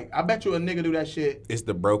I'm like, I bet you a nigga do that shit. It's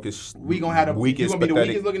the brokest. We gonna have the weakest. You gonna be the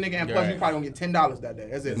weakest looking nigga, and plus you probably gonna get $10 that day.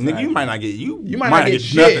 That's it. Nigga, you might not get you. You might not get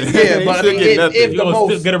shit. Nothing. Yeah, but I mean, if the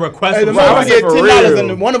most get a request, the most you get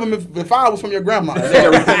 $10, and one of them if I was from your grandma. You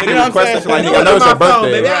know what I'm saying? Like, I know it's your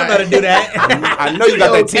birthday. Maybe I better do that. I know you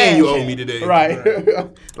got that 10 you owe me today. Right.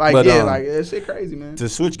 Like that shit crazy, man. To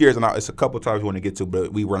switch gears, and it's a couple times we want to get to,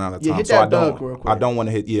 but we run out of time. So I don't want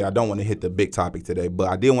to hit. Yeah, I don't want to hit the big topic today, but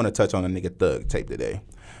I did want to touch on a nigga Thug tape today.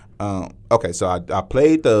 Okay, so I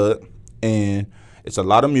played Thug, and it's a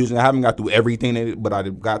lot of music. I haven't got through everything, but I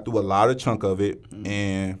got through a lot of chunk of it,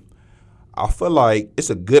 and I feel like it's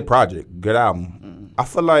a good project, good album. I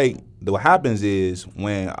feel like what happens is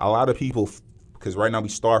when a lot of people, because right now we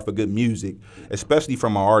starve for good music, especially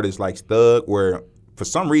from an artist like Thug, where for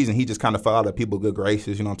some reason, he just kind of fell out of people's good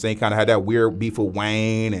graces. You know what I'm saying? He kind of had that weird beef with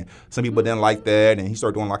Wayne, and some people didn't like that, and he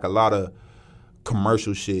started doing like a lot of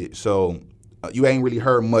commercial shit. So you ain't really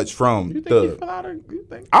heard much from You think Thug. he fell out of? You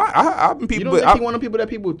think? I've been You people. don't think he one of the people that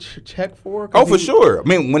people check for? 'Cause Oh, for he- sure. I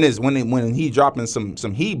mean, when he dropping some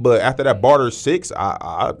heat, but after that Barter 6, a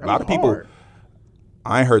lot was of people. hard.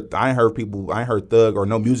 I ain't heard Thug or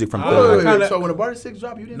no music from I Thug. kinda- So when the Barter 6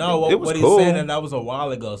 dropped, you didn't. No, think It was what cool. he said that was a while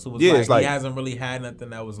ago. So it was Yeah, like, it's like- he hasn't really had nothing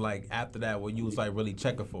that was like after that where you was like really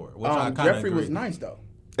checking for it. Which I kind of Jeffrey agree. was nice though.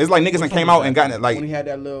 It's like niggas that Which came one out was and that? gotten it like. When he had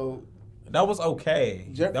that little That was okay.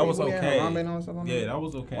 Jeffrey, That was when he had okay. Harambe on something on Yeah, there? that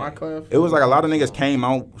was okay. Wyclef. It was like a lot of niggas came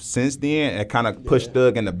out since then and kind of pushed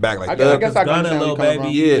Thug in the back. Like I Thug, guess I Gunna, can understand where Lil you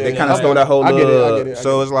coming Baby. from. yeah, they kind of okay. stole that whole I get it. love. I get it.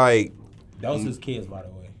 So it's like, That was his kids, by the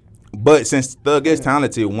way. but since Thug is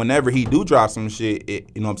talented, whenever he do drop some shit,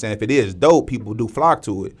 you know what I'm saying? If it is dope, people do flock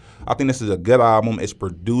to it. I think this is a good album. It's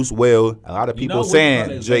produced well. A lot of You know people which saying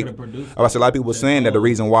one is Jake. gonna produce it? I said a lot of people J. saying that the Cole.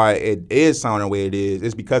 reason why it is sounding the way it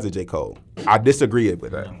is because of J. Cole. I disagree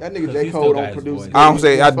with that. That nigga 'Cause J. he Cole still don't got his produce. voice. I don't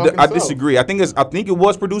say his I fucking self. disagree. I think it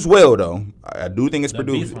was produced well though. I do think it's The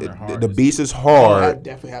produced. beats on it hard The as- beats is I hard.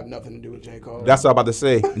 definitely have nothing to do with J. Cole. That's what I'm about to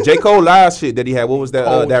say. J. Cole last shit that he had. What was that?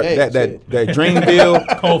 Cole J That shit.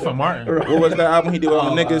 Dreamville. Cole for Martin. What was that album he did with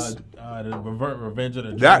all the niggas? The Revenge of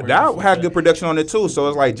the That Dreamers. had good production on it too. So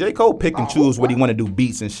it's like J. Cole pick and choose what he want to do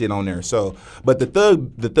beats and shit on there. So, but the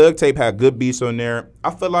Thug tape had good beats on there.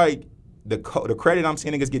 I feel like the credit I'm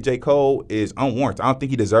seeing niggas get J. Cole is unwarranted. I don't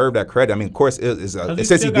think he deserved that credit. I mean, of course, it says he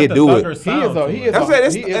still got did the do thugger it. sound to he it. is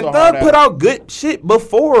That's it. He is And a Thug hard put ass. out good shit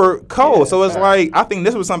before Cole. Yeah, So it's facts. like I think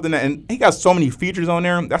this was something that, and he got so many features on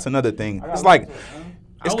there. That's another thing. It's like.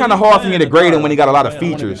 It's I kind of was hard for me to playing grade the him when he got a lot of car. I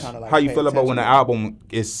wanna be features. kinda like How you pay feel about when the attention. album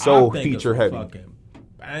is so I think it's feature a heavy? fucking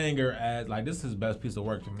banger as like this is his best piece of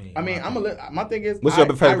work to me. I mean, my thing is, What's your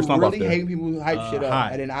favorite song I off really there? hate people who hype shit up,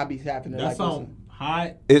 Hot. and then I be happy to that like song listen.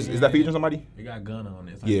 Hot. Is that and featuring somebody? It got Gunna on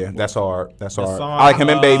it. It's like Yeah, that's hard. That's The hard. song, I like him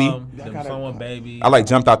and Baby. Y'all The gotta- song with Baby. I like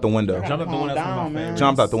Jumped Out the Window. Y'all Jump Out the Calm Window. That's one of down, my man. favorites.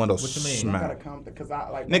 Jumped Out the Window. What you mean? I Smack. gotta come because I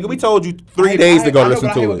like. Nigga, we told you 3 days to go listen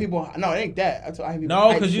I hate to when it. people, no, it ain't that. I hate people No,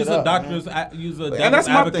 hype because shit you's up, a doctor's, man. you's a that's devil's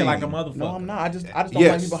my advocate thing. like a motherfucker. No, I'm not. I just don't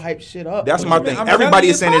Yes. like people hype shit up. That's But my you thing. mean- Everybody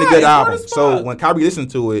is saying it's a good it's hard album. as So fuck. when Kyrie listen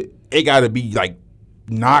to it, it got to be like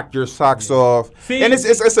knock your socks off. See, and it's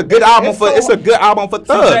a good album it's for so- it's a good album for So,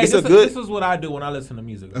 Thug. Jay, It's a this good. is what I do when I listen to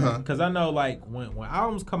music. Uh-huh. Because I know, like, when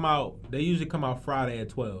albums come out, they usually come out Friday at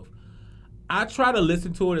 12. I try to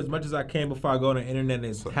listen to it as much as I can before I go on the internet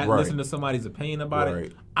and Right. listen to somebody's opinion about Right.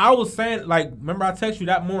 it. I was saying, like, remember I texted you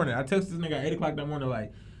that morning. I texted this nigga at 8 o'clock that morning,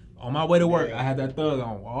 like, on my way to work, Yeah. I had that Thug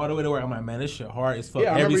on all the way to work. I'm like, man, this shit hard as fuck. Yeah,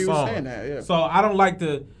 I every remember you song. was saying that, yeah. So I don't like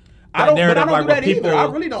the I don't, but I narrative don't like do where that people. either. I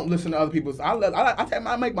really don't listen to other people's. I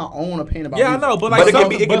make my own opinion about. Yeah, I music. know, but But like it can some-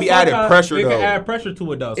 be- it can but be added sometimes pressure, It though. can add pressure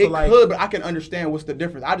to it though. So It like, could, but I can understand what's the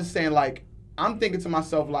difference. I'm just saying, like, I'm thinking to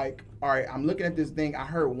myself, like, all right, I'm looking at this thing. I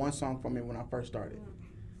heard one song from it when I first started.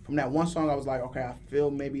 From that one song, I was like, okay, I feel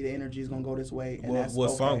maybe the energy is gonna go this way, and that's What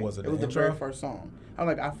okay. song was it? It The was the intro? very first song. I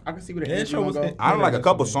was like, I can see where the The energy intro gonna was go. I don't like a Yeah,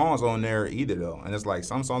 couple that's songs on there either though, and it's like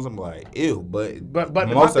some songs I'm like, ew, but But most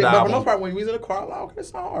of the for the album. most part, when we was in the car, I'm like, okay,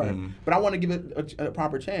 it's not hard. But I want to give it a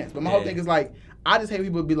proper chance. But my whole Yeah. thing is like, I just hate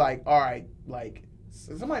people be like, all right, like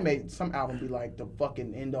somebody made some album be like the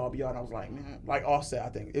fucking end all be all, and I was like, man, like Offset, I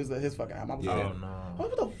think it was his fucking album. I was Yeah. like, oh no.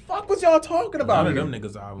 what the fuck was y'all talking about? None of here? them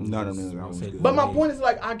niggas albums. None of was- them albums was good. But my great. point is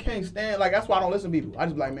like, I can't stand, like, that's why I don't listen to people. I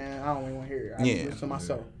just be like, man, I don't even want to hear it. I just Yeah. listen to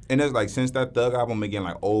myself. And it's like since that Thug album again,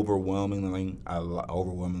 like overwhelmingly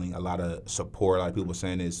a lot of support. Like people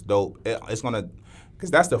saying it's dope. It's gonna,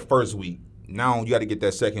 cause that's the first week. Now you got to get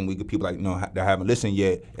that second week of people like that haven't listened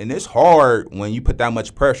yet, and it's hard when you put that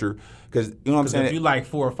much pressure. Cause you know what I'm saying. If you like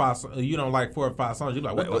 4 or 5, you don't like 4 or 5 songs. You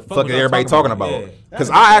like what the What fuck fuck was is y'all everybody talking about? Yeah. Because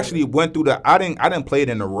I actually went through I didn't play it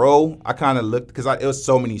in a row. I kind of looked because it was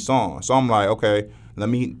so many songs. So I'm like, okay,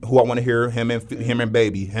 who I want to hear, him and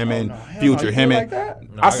Baby, him and no, hell no, Future, you him feel and. like that?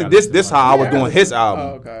 No, I I said gotta this listen how I was Yeah, I doing gotta his listen. album. Oh,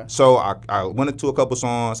 okay. So I went into a couple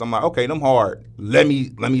songs. I'm like, okay, them hard. Let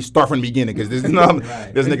me start from the beginning because this this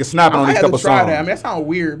nigga snapping on I these had couple to try songs. that. I mean, that sounds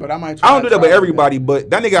weird, but I might try I don't do that try with it. everybody, but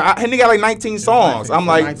that nigga, he got like 19 songs. I'm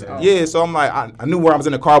like, 19, oh. yeah. So I'm like, I knew where I was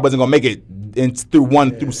in the car, wasn't gonna make it through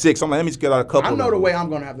 1 through 6. I'm like, let me just get out a couple. I know of the them. way I'm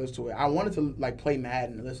gonna have this to it. I wanted to like play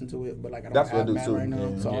Madden and listen to it, but like I don't That's what I have do Madden too, right now.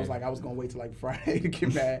 yeah. So I was like, I was gonna wait till like Friday to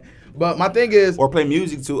get mad. But my thing is, Or play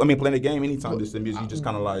music too. I mean, playing the game anytime. Just the music, you just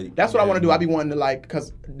kind of like. that's what I want to do. I be wanting to like,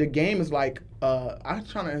 cause the game is like, I'm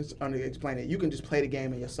trying to explain it. You can just play the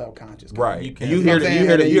game in your subconscious. Right. You And can. you You hear know the what you I'm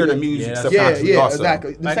hear the saying? you hear the Yeah, music that's- subconsciously Yeah, also.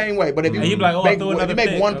 exactly. The Like- same way. But if you, And you be like, oh, I make, throw if another you make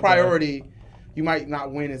pick, one okay. priority, you might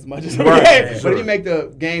not win as much as Right, But sure. if you make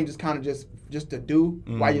the game just kind of just just to do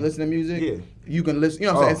while you listen to music, Yeah. you can listen. You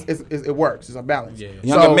know what I'm saying? It works. It's a balance. Yeah.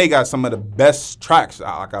 Young May got some of the best tracks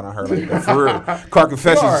I kind of heard like that, for real. Car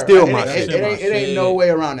Confessions is still my shit. It ain't no way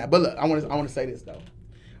around that. But look, I want to say this though.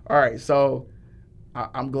 All right, so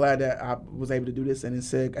I'm glad that I was able to do this and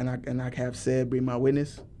I have said bring my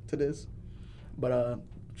witness to this. But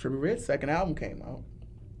Trippie Redd's second album came out.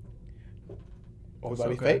 Was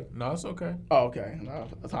that fake? No, it's okay. Oh, okay. No.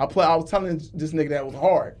 So I was telling this nigga that was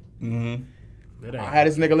hard. Mm-hmm. I had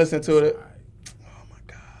this nigga listen to it. Oh my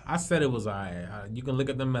god. I said it was alright. You can look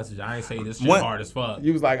at the message. I ain't say this shit hard as fuck.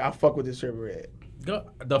 You was like, I fuck with this Trippie Redd.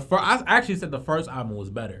 I actually said the first album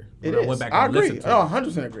was better. It I is. went back I and agree. listened to I it.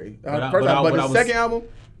 100% agree. But The second album,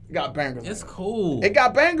 it got bangers. It's on it. cool. It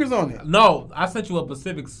got bangers on it. No, I sent you a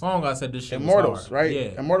specific song. I said this shit Immortals, was hard. right?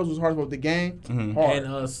 Yeah. Immortals was hard with the game. Hard.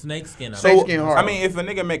 And Snakeskin. Snakeskin hard. I mean, if a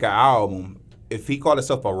nigga make an album, if he called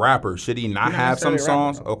himself a rapper, should he not have some necessarily a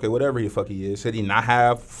songs? rapper, Okay, whatever the fuck he is, should he not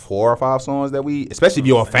have 4 or 5 songs that we? Especially if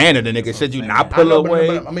you're a fan of the nigga, should you not I pull know,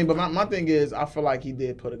 away? but my thing is, I feel like he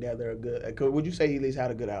did put together a good. Would you say he at least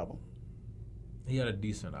had a good album? He had a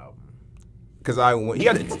decent album. Because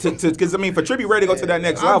because I mean, for Trippie Redd to go to that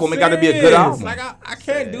next album, it got to be a good album. Like I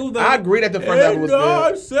can't do that. I agree that the first album was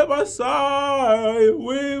good. Set my side,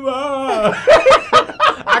 we are.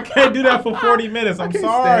 I can't do that for 40 minutes. I'm can't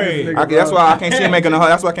sorry. stand this nigga. Okay, that's why I can't see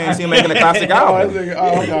him making a classic album.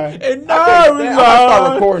 Okay. And I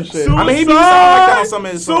start recording shit. I mean, he be sounding like that on some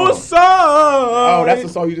of his songs. Suicide. Oh, that's the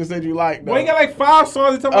song you just said you liked. Well, he got like 5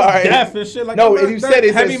 songs. He talking about Alright. death and shit. Like No, I'm if you not- said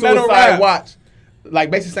it, heavy said metal Suicide rap. Watch.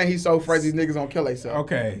 Like basically saying he's so afraid these niggas gonna kill themselves.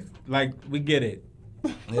 Okay, like we get it.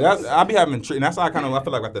 Yeah, I be having, and that's how I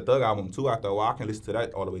feel like the Thug album too. After a while, I can listen to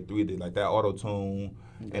that all the way through. It like that auto tune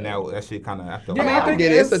and that shit kind of after. Yeah, a while. I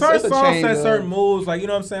get it. It's a certain songs change set of- certain moves. Like you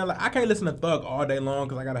know what I'm saying. Like I can't listen to Thug all day long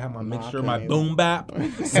because I gotta have my mixture, I my can't boom bap.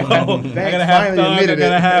 So I gotta have finally Thug. I admitted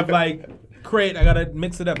gotta it. have like Crate. I gotta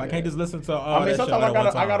mix it up. I can't just listen to all I mean, that shit sometimes all at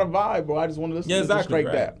one I got a time. vibe, bro. I just want to listen Yeah, to just exactly, straight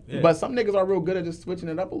right. that. Yeah. But some niggas are real good at just switching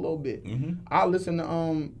it up a little bit. I listen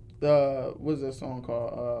to what's that song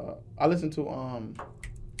called? I listen to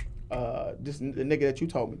just the nigga that you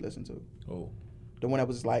told me to listen to. Oh. The one that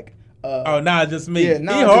was like. Just me. Yeah, He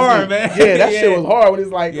nah, hard, just me. man. Yeah, that shit was hard. When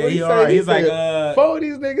it's like, Yeah, what he he hard. say? He's like, four of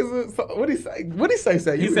these niggas. What he say? What he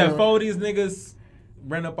say? He You said, remember? 4 of these niggas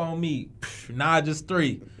ran up on me. Nah, just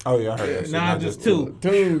 3. Oh yeah, I heard that shit. Nah, just 2.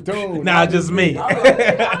 Two. Nah, just me.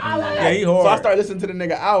 Yeah, he hard. So I started listening to the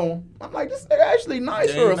nigga album. I'm like, this nigga actually nice.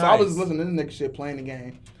 Yeah, for he us. So I was nice. just listening to this nigga shit playing the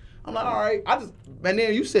game. I'm like, all right. And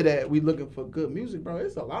then you said that we looking for good music, bro.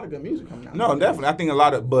 It's a lot of good music coming out. No, definitely. I think a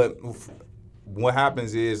lot of, but what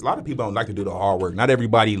happens is a lot of people don't like to do the hard work. Not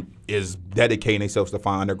everybody is dedicating themselves to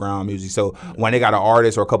find underground music. So when they got an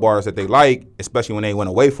artist or a couple artists that they like, especially when they went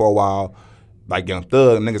away for a while, like Young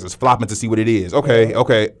Thug, niggas is flopping to see what it is. Okay.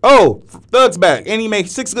 Oh, Thug's back, and he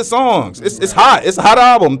makes 6 good songs. It's hot. It's a hot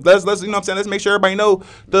album. Let's you know what I'm saying. Let's make sure everybody know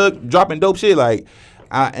Thug dropping dope shit. Like,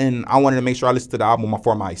 I wanted to make sure I listened to the album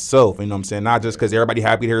for myself. You know what I'm saying? Not just because everybody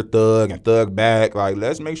happy to hear Thug and Thug back. Like,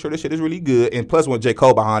 let's make sure this shit is really good. And plus, when J.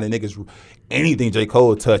 Cole behind it, niggas, anything J.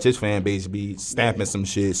 Cole touch, his fan base be stamping some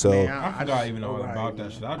shit. So. Man, I forgot even know right, about man.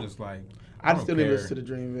 that shit. I just like. I don't still didn't care. listen to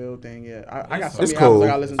the Dreamville thing yet. I got so It's many albums cool. I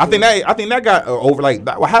got to listen to. I think that got over. Like,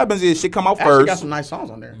 what happens is shit come out Actually first. got some nice songs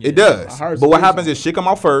on there. It does. I heard But some what good happens songs. is shit come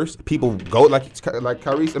out first. People go like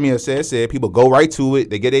Kyrie said, people go right to it.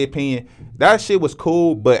 They get their opinion. That shit was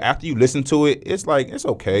cool, but after you listen to it, it's like it's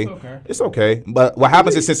okay. It's okay. But what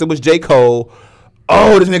happens is since it was J. Cole,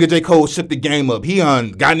 this nigga J. Cole shook the game up. He got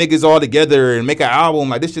niggas all together and make an album.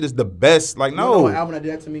 Like, this shit is the best. Like, You know no. what album that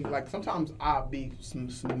did that to me? Like, sometimes I'll be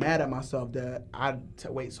mad at myself that I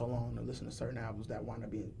wait so long to listen to certain albums that wind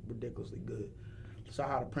up being ridiculously good. So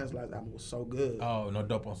how the Prince last album was so good. Oh, No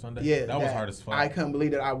Dope on Sunday? Yeah, That was hard as fuck. I couldn't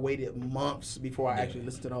believe that I waited months before I actually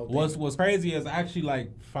listened to the whole thing. What's crazy is I actually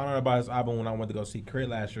like found out about his album when I went to go see Crit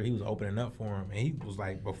last year. He was opening up for him and he was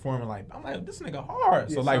like performing like I'm like this nigga hard.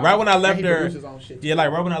 Yeah, So like so right when I left he there, produced his own shit, yeah, too.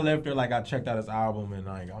 like right when I left there, like I checked out his album and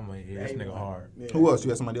like I'm like, yeah, this he nigga was- hard. Yeah. Who else?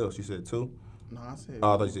 You had somebody else. You said 2? No, I said.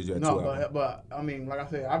 Oh, I thought you said you had 2 no, albums. but I mean, like I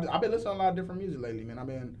said, I've been listening to a lot of different music lately, man. I've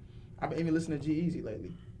been even listening to G-Eazy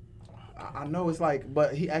lately. I know it's like,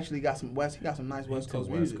 but he actually got some nice West He's Coast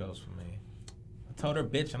too music. West Coast for me. I told her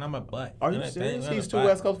bitch and I'm a butt. Are you And that serious? thing, He's too butt.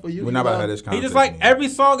 West Coast for you. We're not about to have You this He conversation. just like every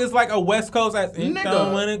song is like a West Coast ass.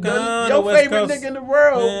 nigga, your favorite nigga in the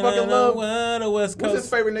world fucking love. The West Coast. What's his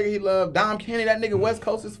favorite nigga he loved? Dom Kenny. That nigga West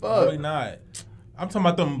Coast as fuck. Probably not. I'm talking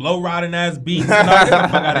about them low riding ass beats. And all. Get the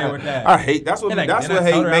fuck out of here with that. I hate. That's what. And like, That's then what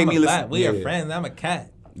I told hate her made I'm me a listen. black. We are Yeah. friends. I'm a cat.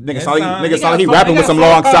 Nigga sound like he rapping with some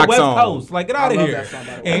long socks socks West on. Coast. Like, get out of love here. that song,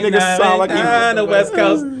 by the way. Ain't Nigga sound like he- the West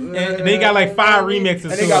Coast. And then he got like 5 remixes.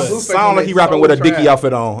 And they got to it. Blueface. Sound like he rapping with a Dickie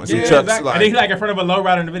outfit on. And some Yeah, chucks. exactly. Like, And then he like in front of a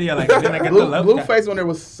lowrider in the video. Like, then I got the low. Blueface on there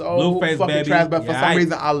was so Blueface, fucking baby. trash, but for Yeah, some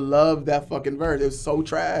reason I love that fucking verse. It was so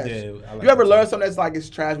trash. Yeah, I like you ever it learn too. something that's like it's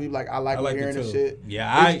trash? We like I like I like hearing it the too. shit.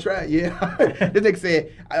 Yeah, it's trash. Yeah, this nigga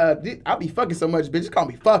said, "I be fucking so much, bitch. Just call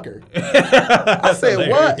me fucker." I I said,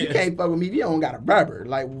 "What? You can't fuck with me if you don't got a barber."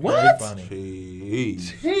 Like what? Funny.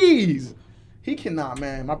 jeez. Jeez, he cannot,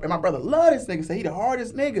 man. My brother love this nigga. Say he the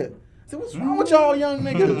hardest nigga. I said, what's wrong with y'all young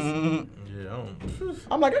niggas? Yeah, I don't.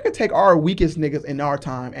 I'm like, I could take our weakest niggas in our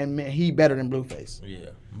time, and man, he better than Blueface. Yeah,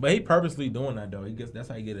 but he purposely doing that though. That's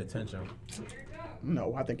how he get attention.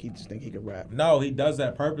 No, I think he just think he can rap. No, he does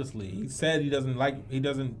that purposely. He said he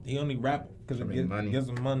only rap because make it money. gives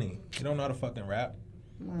him money. He don't know how to fucking rap.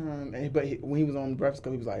 But when he was on Breakfast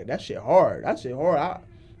Club, he was like, "That shit hard. That shit hard."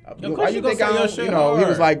 Of course you gonna say your don't- shit You know, he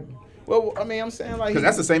was hard. like, "Well, I mean, I'm saying like." Because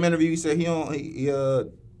that's the same interview he said he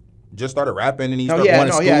just started rapping and he No, started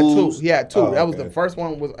going to he had two. schools. He had two. Oh, that was okay. the first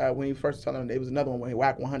one. Was when he first telling him. There was another one when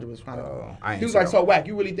Wack 100 was trying to. I ain't He was see like, that "So one. Wack,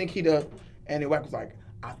 you really think he the?" And then Wack was like,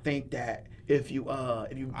 "I think that if you I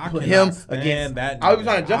put cannot him stand against that. I was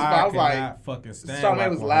trying to justify. I was cannot like, fucking stand. Starman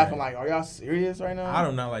was Wack laughing 100. like, "Are y'all serious right now?" I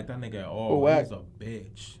do not like that nigga at Who, all. Wack? He's a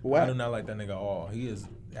bitch. Wack? I do not like that nigga at all.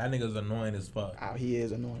 That nigga's annoying as fuck. He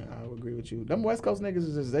is annoying. I would agree with you. Them West Coast niggas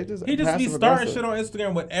is just He just be passive starting aggressive. shit on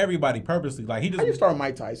Instagram with everybody purposely. Like he How you just start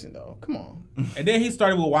Mike Tyson though? Come on. and then he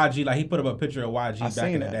started with YG. Like he put up a picture of YG back seen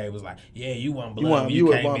in the that. day. It was like, yeah, you want You blood, want- you,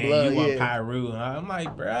 you came want in, blood, you want yeah. Pyru. And I'm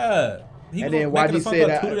like, bruh. He And was then making YG a song said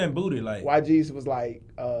called that- Tooted and Booty. Like YG's was like,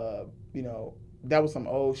 that was some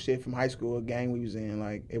old shit from high school, a gang we was in.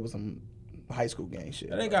 Like it was some high school gang shit.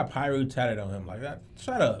 that nigga got Pyru tatted on him. Like that.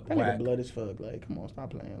 Shut up, That Wack. nigga blood as fuck. Like, come on, stop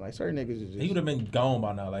playing. Like certain niggas is just. He would have been gone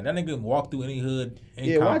by now. Like that nigga walk through any hood.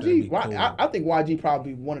 Yeah, YG. I think YG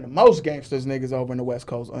probably one of the most gangsters niggas over in the West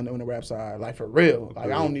Coast on the rap side. Like for real. Like I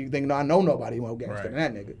don't even think I know nobody more gangster than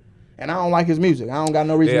that nigga. And I don't like his music. I don't got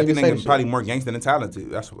no reason Yeah, I to think even say niggas this probably shit. more gangster than talented.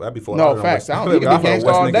 That'd be for No, facts. I don't, you can be gangster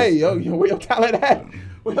all day, yo. Where your talent at?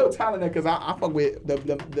 Where your talent at? Because I fuck with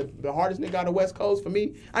the hardest nigga on the West Coast for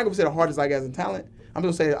me. I ain't gonna say the hardest like as in talent. I'm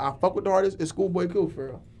gonna say I fuck with the hardest. It's Schoolboy Q for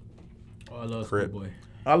real. Oh, I love Crip. Schoolboy.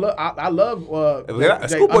 I love.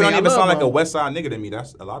 Schoolboy don't even sound like a West. West Side nigga to me.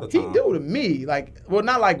 That's a lot of He times. do to me like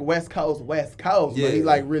not like West Coast, but he Yeah.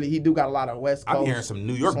 like really he do got a lot of West Coast. I be hearing some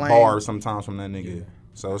New York slang. bars sometimes from that nigga.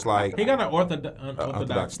 So it's like He got an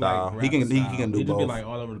unorthodox style. Like, He can rap do style. both. He just be like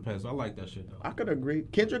all over the place. I like that shit though. I could agree.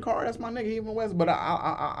 Kendrick Carr, that's my nigga. He from West, but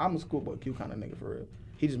I'm a Schoolboy Q kind of nigga for real.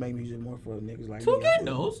 He just make music more for niggas like me. Two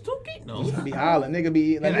knows. Be hollering, nigga.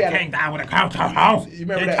 Be like, I can't die with a couch house. You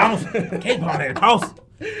remember that? Can't on that house.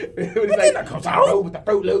 He's like, roll with the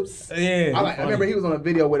Fruit Loops. Yeah, I remember he was on a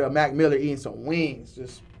video with Mac Miller eating some wings,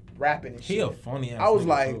 just rapping and shit. He a funny ass. I was nigga,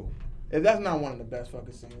 like, too. if that's not one of the best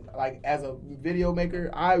fucking singers, like as a video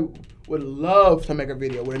maker, I would love to make a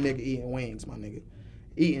video with a nigga eating wings, my nigga.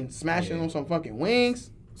 Smashing on some fucking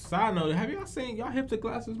wings. Side note, have y'all seen y'all hip to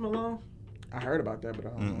Glasses Malone? I heard about that, but I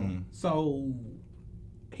don't know. So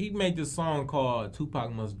he made this song called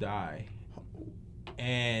Tupac Must Die.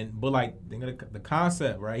 But like the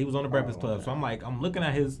concept, right? He was on the Breakfast Club. So I'm looking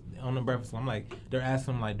at his on the Breakfast Club. I'm like, they're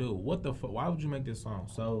asking him like, dude, what the fuck? Why would you make this song?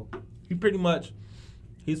 So he pretty much,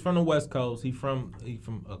 he's from the West Coast. He from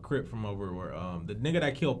a Crip from over where the nigga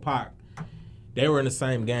that killed Pac, they were in the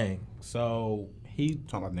same gang. So he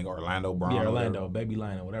talking about nigga Orlando Brown. yeah, or Orlando, whatever. Baby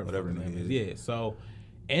Lionel, whatever Whatever his name nigga is. is. Yeah. So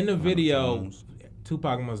in the video, Jones.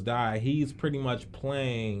 Tupac Must Die, he's pretty much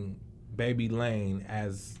playing Baby Lane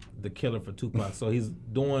as the killer for Tupac. So he's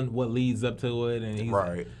doing what leads up to it, and he's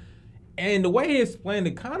Right. And the way he explained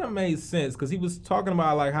it kind of made sense because he was talking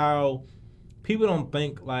about like how people don't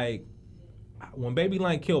think like when Baby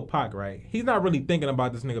Lane killed Pac, right? He's not really thinking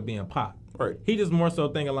about this nigga being Pac. Right. He just more so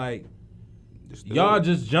thinking like Just do y'all it.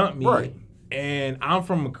 just jumped me. Right. And I'm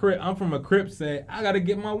from a Crip set. I gotta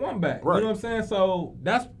get my one back. Right. You know what I'm saying? So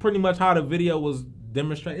that's pretty much how the video was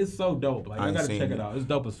demonstrated. It's so dope. Like I you ain't gotta seen check it. it out. It's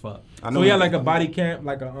dope as fuck. I So know he had he- like a body cam,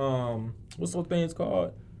 like a what's those things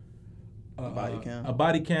called? Body cam? A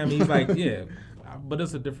body cam. He's like, yeah. But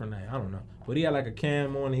it's a different name. I don't know. But he had like a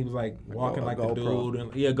cam on. And he was like walking a like the GoPro. dude.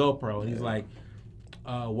 And, GoPro. And he's like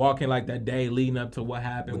walking like that day leading up to what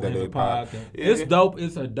happened With with that him day and Pac. Pac. And Yeah. It's dope.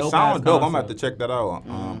 It's a dope. Sounds ass dope. I'm concept. about to check that out.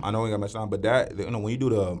 I know we got much time, but that when you do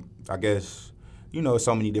the, I guess you know,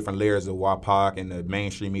 so many different layers of why Pac and the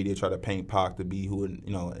mainstream media try to paint Pac to be who,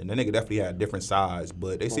 you know, and the nigga definitely had different sides,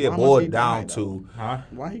 but they say it boiled down to.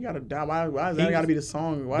 Why he gotta die? Why is that gotta be the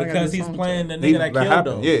song? Why because he's playing the nigga that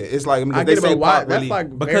killed him. Yeah, it's like, I they get say it, but why? Pac That's really,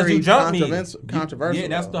 like because very you jumped me. controversial. Yeah,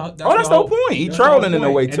 that's though. the that's the whole point. He trolling in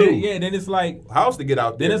a way too. Then it's like how else to get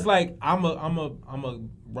out there? Then it's like I'm a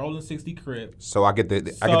rolling 60 crib. So I get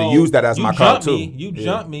to use that as my card too. You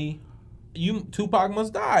jump me. Tupac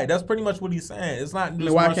must die. That's pretty much what he's saying. It's not.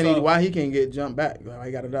 Just why he can't get jumped back? Why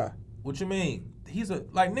he gotta die? What you mean? He's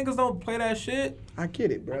like niggas don't play that shit. I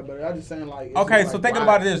get it, bro, but I'm just saying like. Okay, so thinking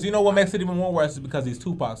about this, you know what makes it even more worse is because he's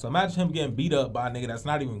Tupac. So imagine him getting beat up by a nigga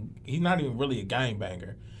he's not even really a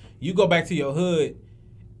gangbanger. You go back to your hood,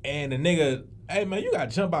 and the nigga, hey man, you got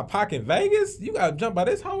jumped by Pac in Vegas. You got jumped by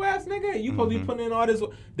this whole ass nigga. And you supposed to be putting in all this.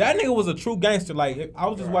 That nigga was a true gangster. Like I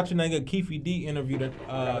was just watching that nigga Keefe D interview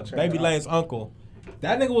Baby Lane's uncle.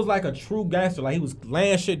 That nigga was like a true gangster. Like he was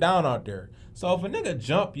laying shit down out there. So if a nigga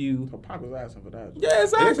jump you, so Pac was asking for that. Yeah,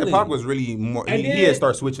 exactly. Pac was really more. He had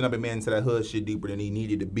started switching up and man into that hood shit deeper than he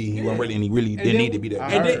needed to be. He wasn't really, and he really didn't need to be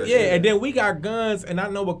that. And then we got guns, and I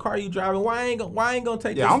know what car you driving. Why ain't gonna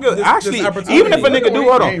take? Yeah, I don't give. Actually, even if a nigga do,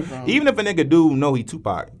 hold on. Even if a nigga do know he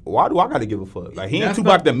Tupac, why do I gotta give a fuck? Like he ain't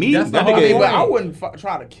Tupac to me. That nigga. But I wouldn't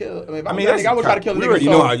try to kill. I mean, I would try to kill. We already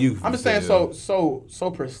know how you. I'm just saying,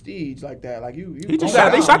 so prestige like that. Like you. They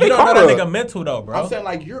shot their car. That nigga mental though, bro. I'm saying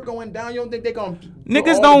like you're going down. You don't think they gonna?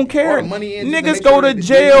 Niggas don't care. Niggas go to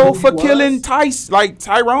jail for killing like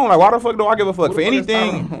Tyrone. Like, why the fuck do I give a fuck for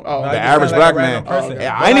anything? The average black man.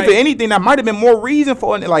 Ain't for anything that might have been more reason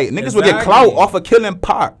for it. Like niggas would get clout off of killing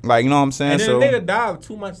Pac. Like, you know what I'm saying? And then the nigga died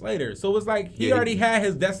 2 months later. So it's like he already had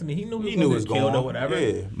his destiny. He knew he was killed or whatever.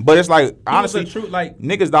 Yeah. But it's like honestly,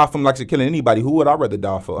 niggas die from like killing anybody. Who would I rather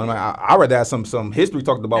die for? I mean, I'd rather have some history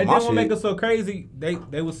talked about my shit. And then what make it so crazy?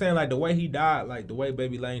 They were saying like the way he died, like the way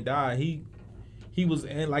Baby Lane died, he was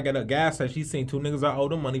in like at a gas station. She seen 2 niggas that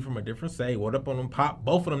owed him money from a different state. What up on them pop?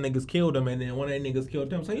 Both of them niggas killed him, and then one of them niggas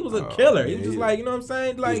killed him. So he was a killer. He was just like, you know what I'm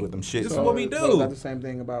saying? Like with them shit. This is what we do. So is that the same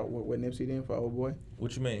thing about what Nipsey did for Old Boy?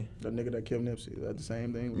 What you mean? The nigga that killed Nipsey. Is that the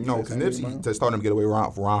same thing? No, because Nipsey just started him to get away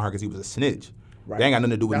around her because he was a snitch. Right. They ain't got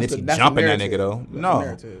nothing to do with Nipsey jumping that nigga though.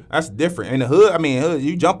 No, that's different. In the hood, I mean,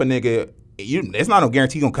 you jump a nigga. It's not no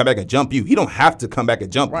guarantee he's gonna come back and jump you. He don't have to come back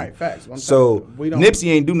and jump you. Right, facts. So Nipsey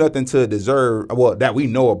ain't do nothing to deserve, that we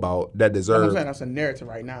know about, that deserve. I'm saying that's a narrative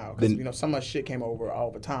right now. Because, some of shit came over all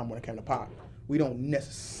the time when it came to Pac. We don't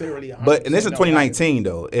necessarily. But and this is 2019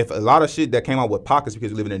 though. If a lot of shit that came out with Pac is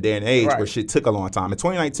because we live in a day and age where shit took a long time. In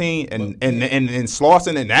 2019 and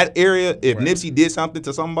Slauson in that area, if Nipsey did something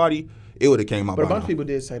to somebody, it would have came out. But a bunch of people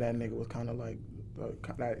did say that nigga was kind of like.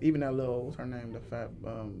 Even that little, what's her name, the fat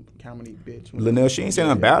comedy bitch. Linnell, she ain't saying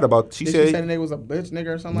nothing bad about. She said the nigga was a bitch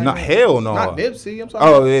nigga or something. Not hell no. Not Nipsey. I'm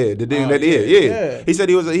sorry. Oh yeah, the dude that yeah. He said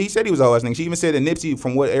he was a whole ass nigga. She even said that Nipsey,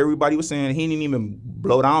 from what everybody was saying, he didn't even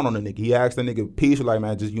blow down on the nigga. He asked the nigga peacefully, like,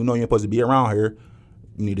 man, just you're supposed to be around here.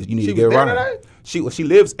 You need to get around here. She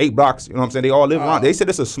lives 8 blocks. You know what I'm saying? They all live around. They said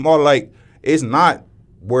it's a small it's not.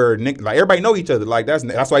 Where like everybody know each other. Like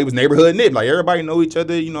that's why he was neighborhood nip. Like everybody know each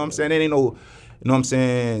other. You know what I'm saying? There ain't no. You know what I'm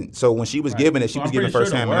saying? So when she was giving it, she was giving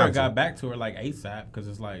first hand. I got back to her like ASAP because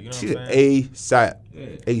it's like, you know what I'm saying? ASAP. Yeah.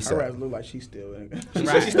 ASAP. Her ass look like she still in it. She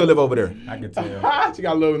said she still live over there. I can tell. She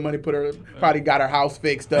got a little bit of money, probably got her house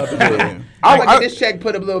fixed up. I this check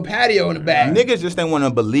put a little patio in the back. Niggas just didn't want to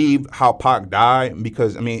believe how Pac died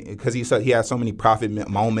because he had so many prophet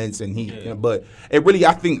moments and but it really,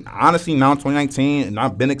 I think honestly now in 2019 and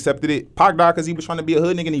I've been accepted it. Pac died because he was trying to be a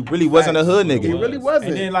hood nigga and he really wasn't a hood nigga. He really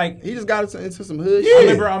wasn't. And then like he just got into some hood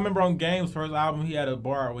shit. I remember on Game's first album he had a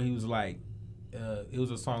bar where he was like. It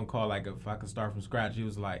was a song called like If I Could Start From Scratch. He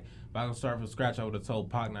was like, if I could start from scratch, I would have told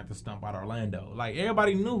Pac not to stump out Orlando. Like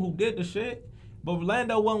everybody knew who did the shit, but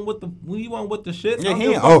Orlando wasn't with the shit. So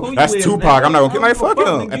yeah, that's Tupac. I'm not gonna like fuck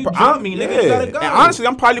him. You jump me, nigga. You gotta go. And honestly,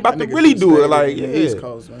 I'm probably about to really do it. Like East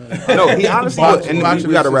Coast, man. No, he honestly, and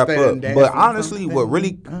we gotta wrap up. But honestly, what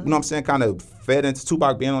really, you know what I'm saying, kind of fed into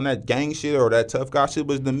Tupac being on that gang shit or that tough guy shit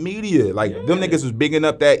was the media. Like them niggas was bigging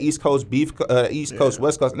up that East Coast beef, East Coast,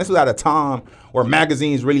 West Coast. And this was at a time where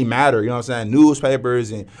magazines really matter. You know what I'm saying?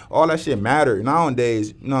 Newspapers and all that shit matter.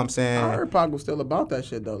 Nowadays, you know what I'm saying? I heard Pac was still about that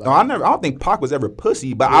shit though. Like, no, I don't think Pac was ever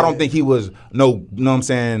pussy, but I don't think he was you know what I'm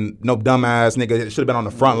saying, no dumbass nigga that should have been on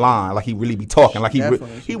the front line. Like he really be talking. Like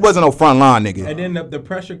he wasn't no front line nigga. And then the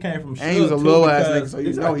pressure came from Suge. And he was a low ass nigga, so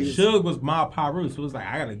you know he Suge was Mob Piru, so it was like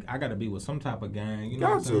I gotta be with some type of gang. You know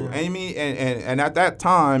what I'm saying? And at that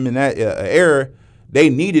time in that era, they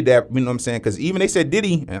needed that, you know what I'm saying? Because even they said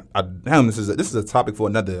Diddy, and this is a topic for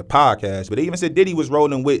another podcast, but they even said Diddy was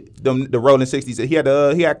rolling with the Rolling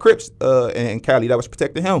 60s. He had Crips in Cali that was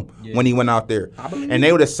protecting him when he went out there. And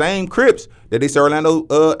they were the same Crips that they said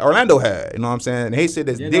Orlando had. You know what I'm saying? And they said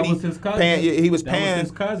that Diddy that was his cousin. he was that paying. was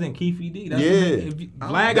his cousin, Keefe D. That's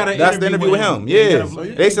Vlad got an that's the interview with him. Yeah.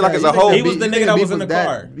 They said like as a whole. He was the nigga that was in the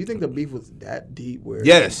car. Do you think the beef was that deep? Where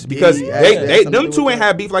yes, because them two ain't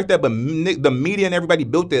had had beef like that, but the media and everybody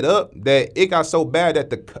built it up that it got so bad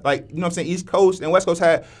that you know what I'm saying, East Coast and West Coast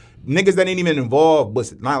had niggas that ain't even involved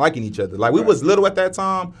was not liking each other. Like we was little at that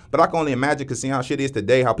time, but I can only imagine, cause seeing how shit is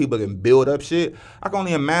today, how people can build up shit. I can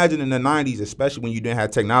only imagine in the 90s, especially when you didn't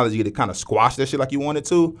have technology to kind of squash that shit like you wanted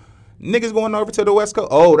to. Niggas going over to the West Coast.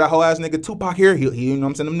 Oh, that whole ass nigga Tupac here. He you know what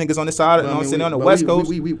I'm saying? Them niggas on the side, you know what I'm saying, on the West Coast.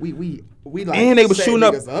 We like, and they was shooting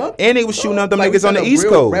up. And they was shooting up them niggas on the East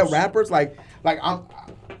Coast. Rappers like I'm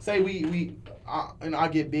say and I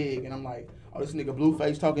get big and I'm like, oh, this nigga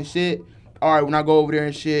Blueface talking shit. All right, when I go over there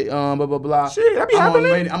and shit, blah blah blah. Shit, that be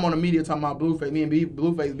happening. I'm on the media talking about Blueface. Me and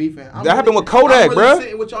Blueface beefing. That happened with Kodak, bro.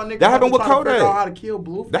 That happened with Kodak. How to kill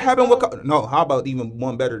Blueface? That happened with no. How about even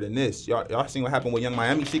one better than this? Y'all seen what happened with Young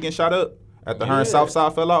Miami? She getting shot up after her and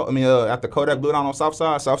Southside fell out. I mean, after Kodak blew down on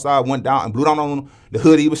Southside, Southside went down and blew down on the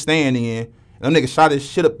hood he was staying in. And them niggas shot his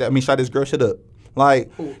shit up. Shot his girl shit up.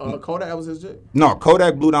 Like Kodak, that was his shit? No,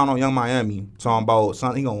 Kodak blew down on Young Miami, talking about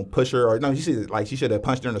something he gonna push her, or no, she should have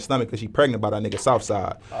punched her in the stomach because she pregnant by that nigga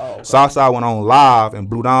Southside. Oh, okay. Southside went on live and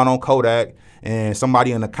blew down on Kodak, and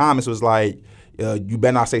somebody in the comments was like, you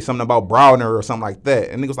better not say something about Browner or something like that.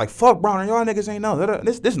 And niggas like, fuck Browner, y'all niggas ain't know.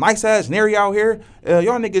 This nice ass Nary out here,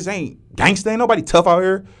 y'all niggas ain't gangsta, ain't nobody tough out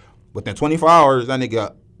here. Within 24 hours, that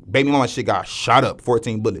nigga, baby mama shit got shot up,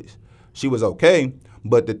 14 bullets. She was okay.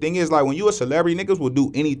 But the thing is, like, when you a celebrity, niggas will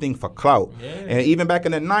do anything for clout. Yeah. And even back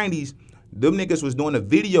in the 90s, them niggas was doing a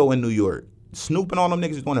video in New York. Snoop and all them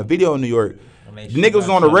niggas was doing a video in New York. The niggas was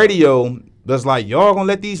on the radio. Was like, y'all gonna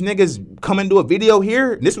let these niggas come and do a video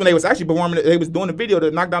here? This when they was actually performing, they was doing a video to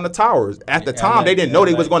knock down the towers. At the time, they didn't know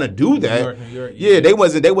they was gonna do that. New York, they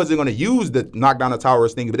wasn't gonna use the knock down the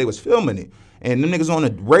towers thing, but they was filming it. And them niggas on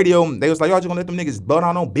the radio, they was like, y'all just gonna let them niggas butt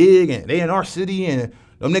out on Big, and they in our city, and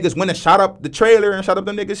them niggas went and shot up the trailer and shot up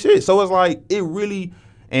them niggas shit. So it's like, it really,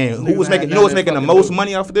 and who was making, you know what's making the most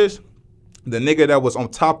money off of this? The nigga that was on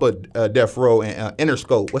top of Death Row and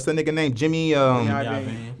Interscope. What's the nigga name? Jimmy,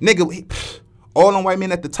 nigga, all them white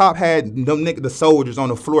men at the top had them the soldiers on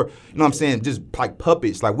the floor, you know what I'm saying, just like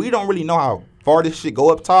puppets. Like, we don't really know how far this shit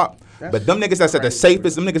go up top. But them niggas that's at the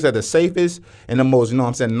safest, and the most, you know what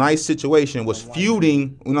I'm saying, nice situation was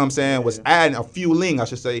feuding, you know what I'm saying, was adding a fueling, I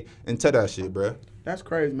should say, into that shit, bruh. That's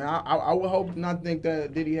crazy, man. I would hope not think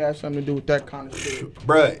that Diddy has something to do with that kind of shit.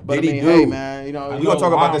 Bruh, but Diddy hey, man, you know. We're going to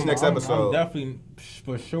talk about this next episode. I'm definitely,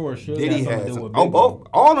 for sure, Diddy has.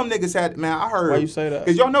 All them niggas had, man, I heard. Why you say that?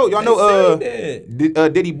 Because y'all know,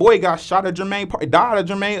 Diddy boy got shot at Jermaine, died at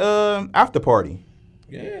Jermaine after party.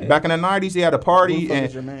 Yeah. Back in the 90s, he had a party.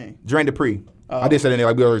 And Jermaine Dupri. I did say that nigga,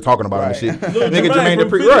 like we already talking about him and shit. Nigga Jermaine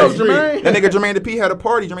Dupri, right. That nigga Jermaine Dupri had a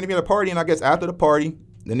party. Jermaine Dupri had a party, and I guess after the party,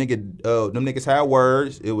 the nigga, them niggas had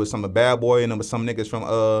words. It was some Bad Boy, and there was some niggas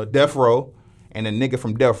from Death Row. And the nigga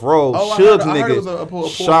from Death Row, Suge's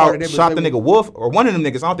nigga, shot the nigga Wolf, or one of them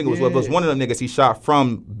niggas, I don't think it was Wolf, it was one of them niggas he shot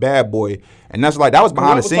from Bad Boy. And that's like, that was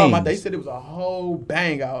behind the scenes. They said it was a whole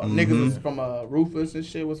bang out. Niggas was from Rufus and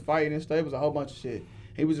shit was fighting and stuff. It was a whole bunch of shit.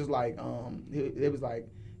 He was just like, it was like,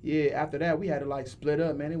 yeah, after that, we had to like split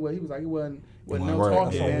up, man. He was like, it wasn't no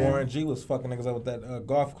talking, man. Warren G was fucking niggas up with that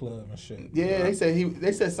golf club and shit. Yeah, they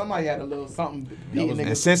said somebody had a little something beating niggas.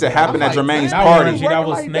 And since it happened at Jermaine's party. That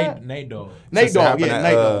was Nate Dogg. Nate Dogg,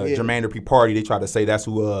 Jermaine Dupri party, they tried to say that's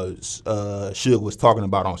who Suge was talking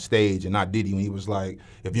about on stage and not Diddy, when he was like,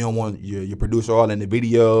 if you don't want your producer all in the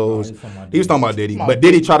videos. He was talking about Diddy. But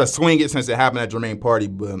Diddy tried to swing it since it happened at Jermaine party.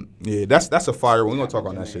 But yeah, that's a fire one. We're going to talk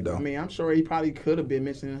on that shit, though. I mean, I'm sure he probably could have been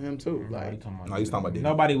mentioning him, too. Like, no, he's talking about Diddy.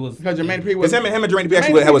 Nobody was. Because Jermaine Dupri was. Him and Jermaine Dupri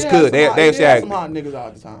actually was good. They actually had some hot niggas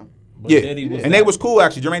all the time. Yeah, and they was cool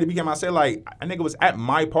actually. Jermaine Dupri came out and said like, a nigga was at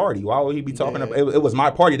my party. Why would he be talking about it? Was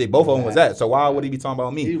my party. They both of them was at. So why would he be talking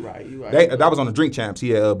about me? You right. That was on the Drink Champs. He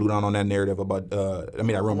had blew down on that narrative about. That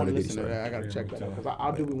rumor that Diddy started. I gotta check that out because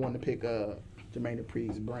I do want to pick Jermaine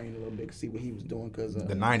Dupri's brain a little bit to see what he was doing because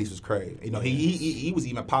the 90s was crazy. You know, he was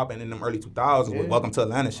even popping in them early 2000s with Welcome to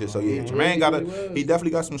Atlanta shit. So yeah, Jermaine he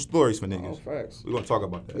definitely got some stories for niggas. Oh, facts. We're gonna talk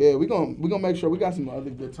about that. Yeah, we're gonna make sure we got some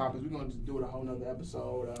other good topics. We're gonna just do it a whole nother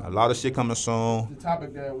episode. A lot of shit coming soon. The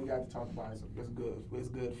topic that we got to talk about is good. It's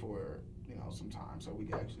good for out sometime, so we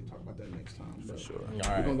can actually talk about that next time. But Sure. All we're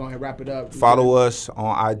right. gonna go ahead and wrap it up. Follow us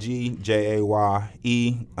on IG,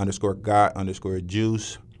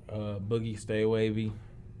 JAYE_got_juice, Boogie Stay Wavy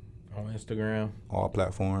on Instagram. all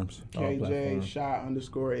platforms. all KJ platforms.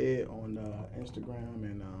 Shot_it on Instagram,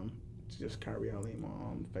 and just Kyrie Alim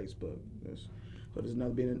on Facebook. So there's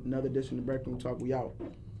another edition of Break Room Talk. We out.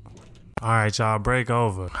 All right, y'all, break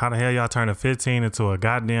over. How the hell y'all turning 15 into a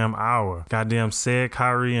goddamn hour? Goddamn Sid,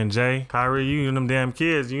 Kyrie, and Jay. Kyrie, you and them damn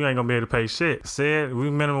kids, you ain't gonna be able to pay shit. Sid,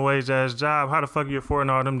 we minimum wage ass job. How the fuck you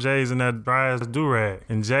affording all them J's and that dry ass do-rag?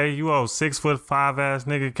 And Jay, you old 6'5" ass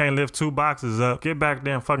nigga, can't lift 2 boxes up. Get back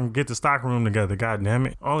there and fucking get the stock room together, goddamn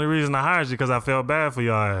it. Only reason I hired you because I felt bad for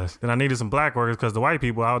y'all ass. Then I needed some black workers because the white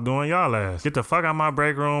people outdoing y'all ass. Get the fuck out my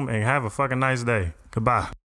break room and have a fucking nice day. Goodbye.